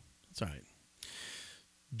Falcons. That's all right.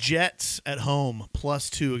 Jets at home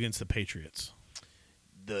 +2 against the Patriots.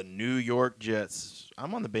 The New York Jets.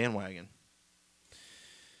 I'm on the bandwagon.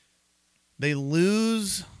 They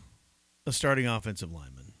lose a starting offensive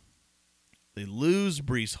lineman. They lose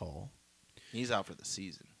Breece Hall. He's out for the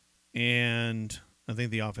season. And I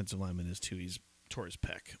think the offensive lineman is too. He's tore his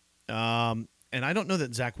pec. And I don't know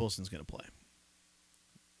that Zach Wilson's going to play.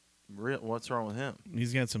 What's wrong with him?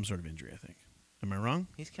 He's got some sort of injury, I think. Am I wrong?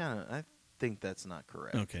 He's I think that's not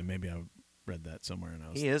correct. Okay, maybe I read that somewhere.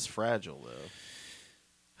 And He is fragile, though.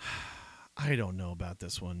 I don't know about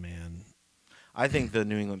this one, man. I think the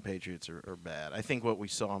New England Patriots are bad. I think what we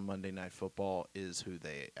saw on Monday Night Football is who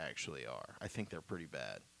they actually are. I think they're pretty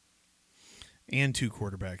bad. And 2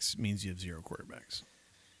 quarterbacks means you have 0 quarterbacks.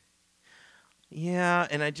 Yeah,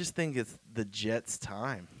 and I just think it's the Jets'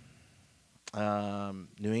 time.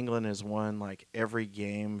 New England has won like every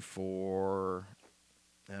game for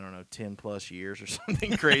I don't know 10+ years or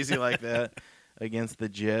something crazy like that against the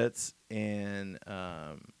Jets, and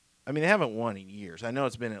I mean they haven't won in years. I know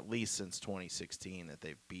it's been at least since 2016 that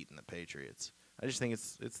they've beaten the Patriots. I just think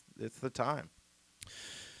it's the time.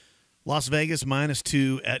 Las Vegas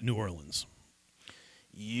 -2 at New Orleans.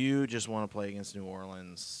 You just want to play against New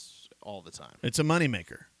Orleans all the time. It's a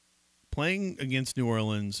moneymaker. Playing against New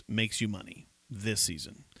Orleans makes you money this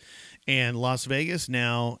season. And Las Vegas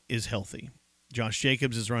now is healthy. Josh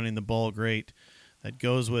Jacobs is running the ball great. That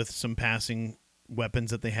goes with some passing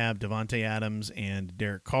weapons that they have. Devontae Adams and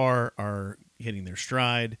Derek Carr are hitting their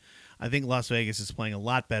stride. I think Las Vegas is playing a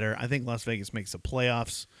lot better. I think Las Vegas makes the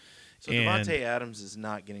playoffs. So Devontae Adams is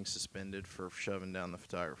not getting suspended for shoving down the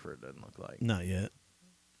photographer, it doesn't look like. Not yet.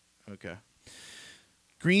 Okay.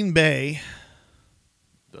 Green Bay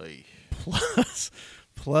Oy.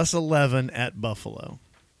 plus 11 at Buffalo.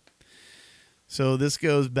 So this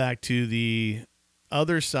goes back to the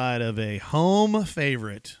other side of a home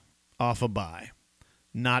favorite off a bye.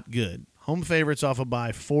 Not good. Home favorites off a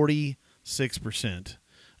bye, 46%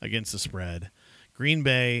 against the spread. Green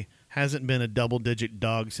Bay hasn't been a double-digit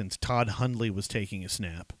dog since Todd Hundley was taking a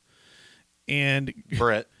snap. And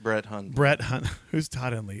Brett Hundley. Who's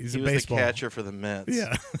Todd Hundley? He was the catcher for the Mets.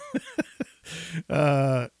 Yeah.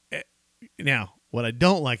 Now, what I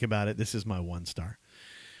don't like about it, this is my 1 star.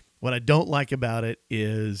 What I don't like about it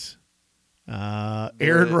is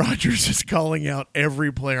Aaron Rodgers is calling out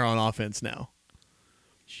every player on offense now.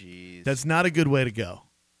 Jeez. That's not a good way to go,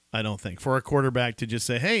 I don't think, for a quarterback to just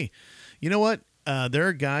say, hey, you know what? There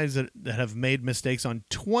are guys that have made mistakes on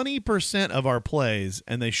 20% of our plays,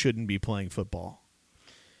 and they shouldn't be playing football.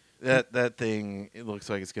 That thing, it looks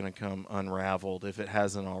like it's going to come unraveled if it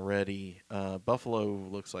hasn't already. Buffalo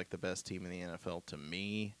looks like the best team in the NFL to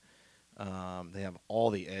me. They have all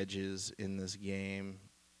the edges in this game.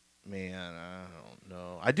 Man, I don't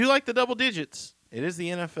know. I do like the double digits. It is the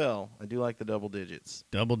NFL. I do like the double digits.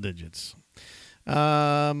 Double digits.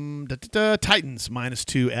 Titans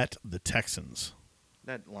 -2 at the Texans.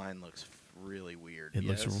 That line looks really weird. It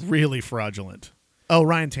looks really fraudulent. Oh,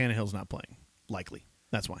 Ryan Tannehill's not playing. Likely.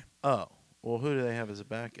 That's why. Oh. Well, who do they have as a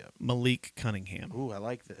backup? Malik Cunningham. Ooh, I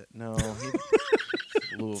like that. No,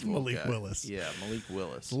 It's Malik Willis. Yeah, Malik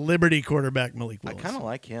Willis. Liberty quarterback Malik Willis. I kind of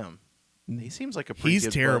like him. He seems like a pretty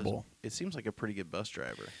good terrible. It seems like a pretty good bus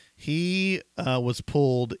driver. He was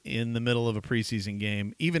pulled in the middle of a preseason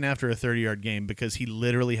game, even after a 30-yard game, because he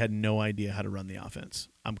literally had no idea how to run the offense.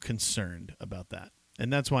 I'm concerned about that.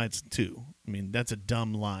 And that's why it's 2. I mean, that's a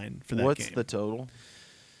dumb line for that game. What's the total?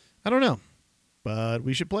 I don't know, but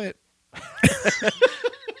we should play it.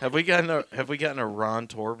 Have we gotten a Ron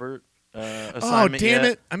Torbert assignment Oh, damn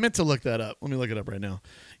yet? it. I meant to look that up. Let me look it up right now.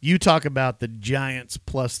 You talk about the Giants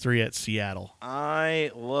 +3 at Seattle.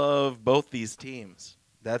 I love both these teams.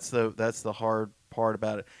 That's the hard part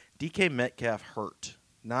about it. DK Metcalf hurt.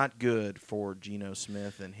 Not good for Geno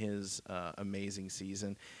Smith and his amazing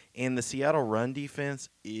season. And the Seattle run defense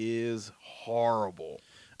is horrible.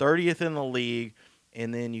 30th in the league.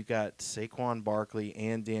 And then you got Saquon Barkley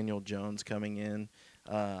and Daniel Jones coming in.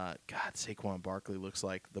 God, Saquon Barkley looks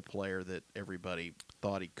like the player that everybody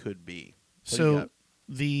thought he could be. So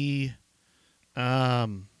the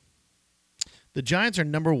Giants are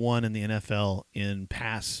number 1 in the NFL in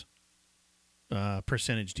pass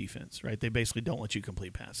percentage defense, right? They basically don't let you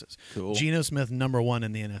complete passes. Cool. Geno Smith, number 1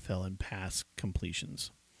 in the NFL in pass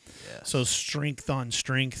completions. Yes. So strength on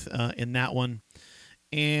strength in that one.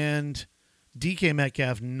 And DK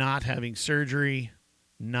Metcalf not having surgery,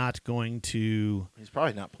 not going to... He's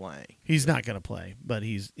probably not playing. He's not going to play, but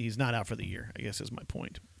he's not out for the year, I guess is my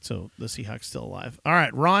point. So the Seahawks still alive. All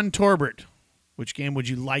right, Ron Torbert. Which game would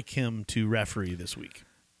you like him to referee this week?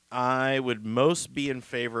 I would most be in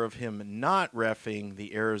favor of him not reffing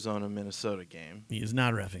the Arizona-Minnesota game. He is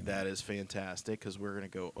not reffing. That is fantastic because we're going to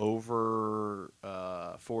go over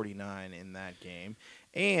 49 in that game.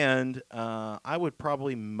 And I would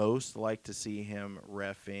probably most like to see him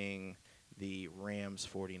reffing the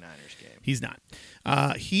Rams-49ers game. He's not.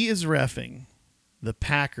 He is reffing the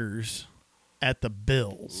Packers at the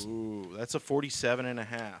Bills. Ooh, that's a 47.5.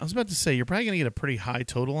 I was about to say, you're probably going to get a pretty high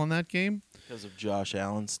total on that game. Because of Josh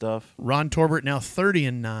Allen stuff. Ron Torbert now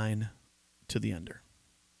 30-9 to the under.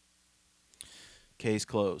 Case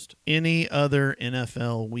closed. Any other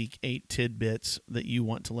NFL Week 8 tidbits that you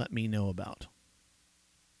want to let me know about?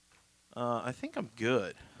 I think I'm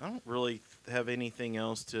good. I don't really have anything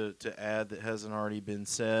else to add that hasn't already been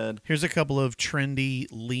said. Here's a couple of trendy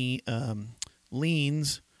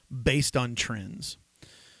leans. based on trends.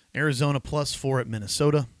 Arizona +4 at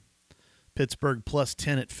Minnesota, Pittsburgh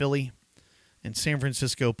 +10 at Philly, and San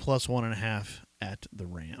Francisco +1.5 at the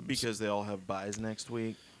Rams. Because they all have buys next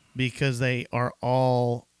week? Because they are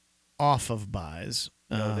all off of buys.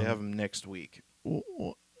 No, they have them next week.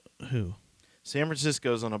 Who? San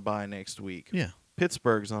Francisco's on a bye next week. Yeah.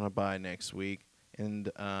 Pittsburgh's on a bye next week.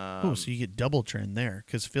 And so you get double trend there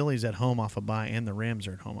because Philly's at home off a bye and the Rams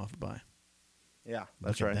are at home off a bye. Yeah,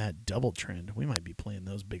 that's Look right. at that double trend. We might be playing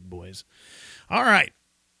those big boys. All right.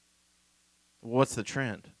 What's the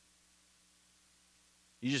trend?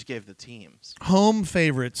 You just gave the teams. Home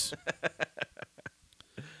favorites.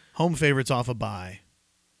 Home favorites off a bye.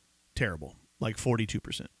 Terrible. Like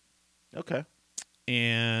 42%. Okay.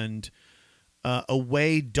 And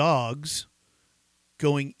away dogs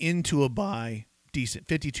going into a bye, decent,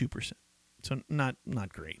 52%. So not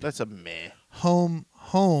great. That's a meh. Home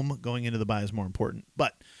going into the bye is more important.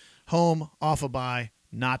 But home off a bye,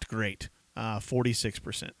 not great.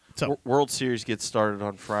 46%. So World Series gets started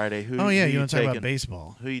on Friday. you want to talk about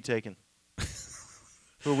baseball? Who are you taking?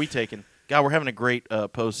 Who are we taking? God, we're having a great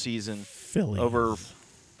postseason. Philly. Over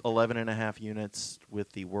 11.5 units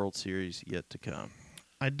with the World Series yet to come.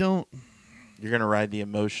 You're going to ride the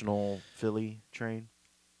emotional Philly train?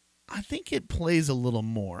 I think it plays a little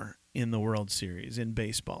more in the World Series in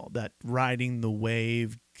baseball. That riding the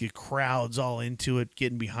wave, the crowd's all into it,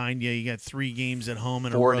 getting behind you. You got 3 games at home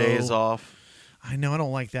in a row. 4 days off. I know. I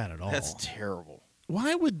don't like that at all. That's terrible.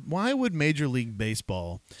 Why would Major League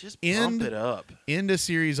Baseball just bump it up? End a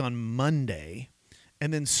series on Monday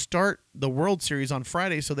and then start the World Series on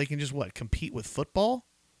Friday so they can just compete with football?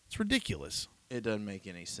 It's ridiculous. It doesn't make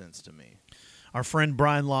any sense to me. Our friend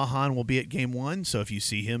Brian Lawhon will be at Game 1, so if you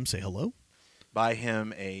see him, say hello. Buy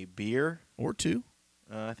him a beer. Or 2.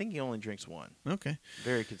 I think he only drinks 1. Okay.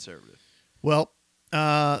 Very conservative. Well,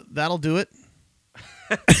 that'll do it.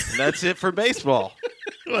 And that's it for baseball.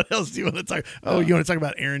 What else do you want to talk? You want to talk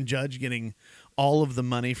about Aaron Judge getting all of the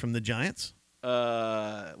money from the Giants?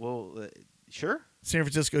 Sure. San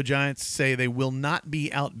Francisco Giants say they will not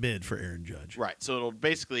be outbid for Aaron Judge. Right. So it'll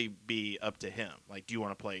basically be up to him. Like, do you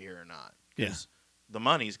want to play here or not? Yeah. The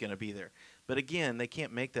money's going to be there. But again, they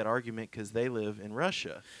can't make that argument because they live in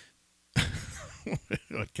Russia.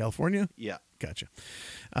 What, California? Yeah. Gotcha.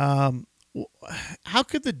 How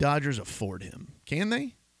could the Dodgers afford him? Can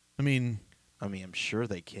they? I mean, I'm sure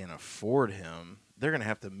they can't afford him. They're going to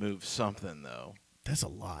have to move something, though. That's a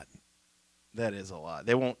lot. That is a lot.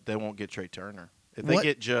 They won't get Trey Turner. If they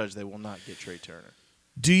get Judge, they will not get Trey Turner.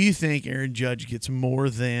 Do you think Aaron Judge gets more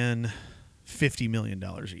than $50 million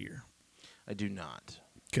a year? I do not.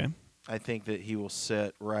 Okay. I think that he will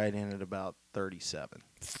sit right in at about 37.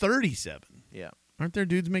 37? Yeah. Aren't there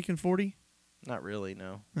dudes making 40? Not really,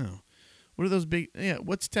 no. No. What are those big? Yeah,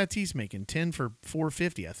 what's Tatis making? 10 for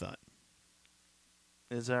 $450, I thought.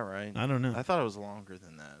 Is that right? I don't know. I thought it was longer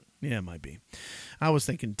than that. Yeah, it might be. I was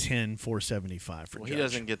thinking 10 $475 for Judge. He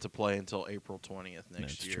doesn't get to play until April 20th next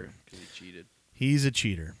That's year true. because he cheated. He's a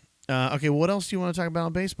cheater. Okay, what else do you want to talk about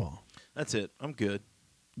in baseball? That's it. I'm good.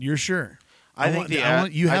 You're sure?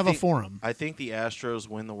 You have a forum. I think the Astros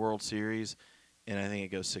win the World Series, and I think it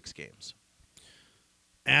goes 6 games.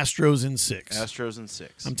 Astros in 6. Astros in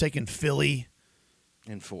 6. I'm taking Philly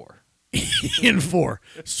in 4. in 4.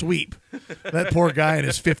 Sweep. That poor guy and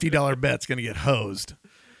his $50 bet's going to get hosed.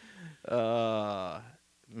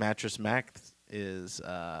 Mattress Mac is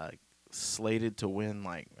slated to win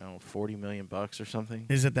 $40 million or something.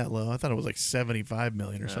 Is it that low? I thought it was like $75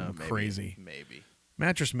 million or something crazy. Maybe.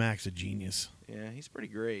 Mattress Mac's a genius. Yeah, he's pretty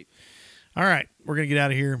great. All right, we're going to get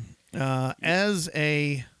out of here. As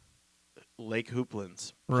a Lake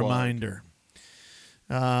Hooplands reminder,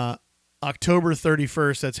 October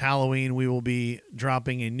 31st, that's Halloween, we will be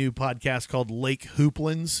dropping a new podcast called Lake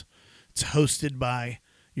Hooplands. It's hosted by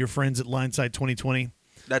your friends at LineSight 2020.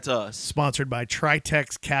 That's us. Sponsored by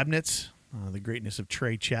Tritex Cabinets, the greatness of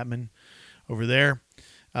Trey Chapman over there.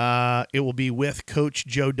 It will be with Coach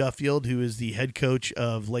Joe Duffield, who is the head coach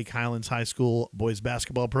of Lake Highlands High School boys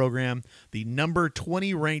basketball program, the number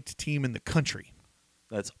 20 ranked team in the country.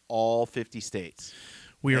 That's all 50 states.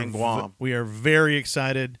 And Guam. We are very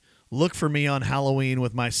excited. Look for me on Halloween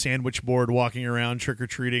with my sandwich board walking around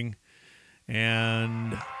trick-or-treating.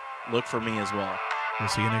 And look for me as well. We'll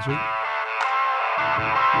see you next week.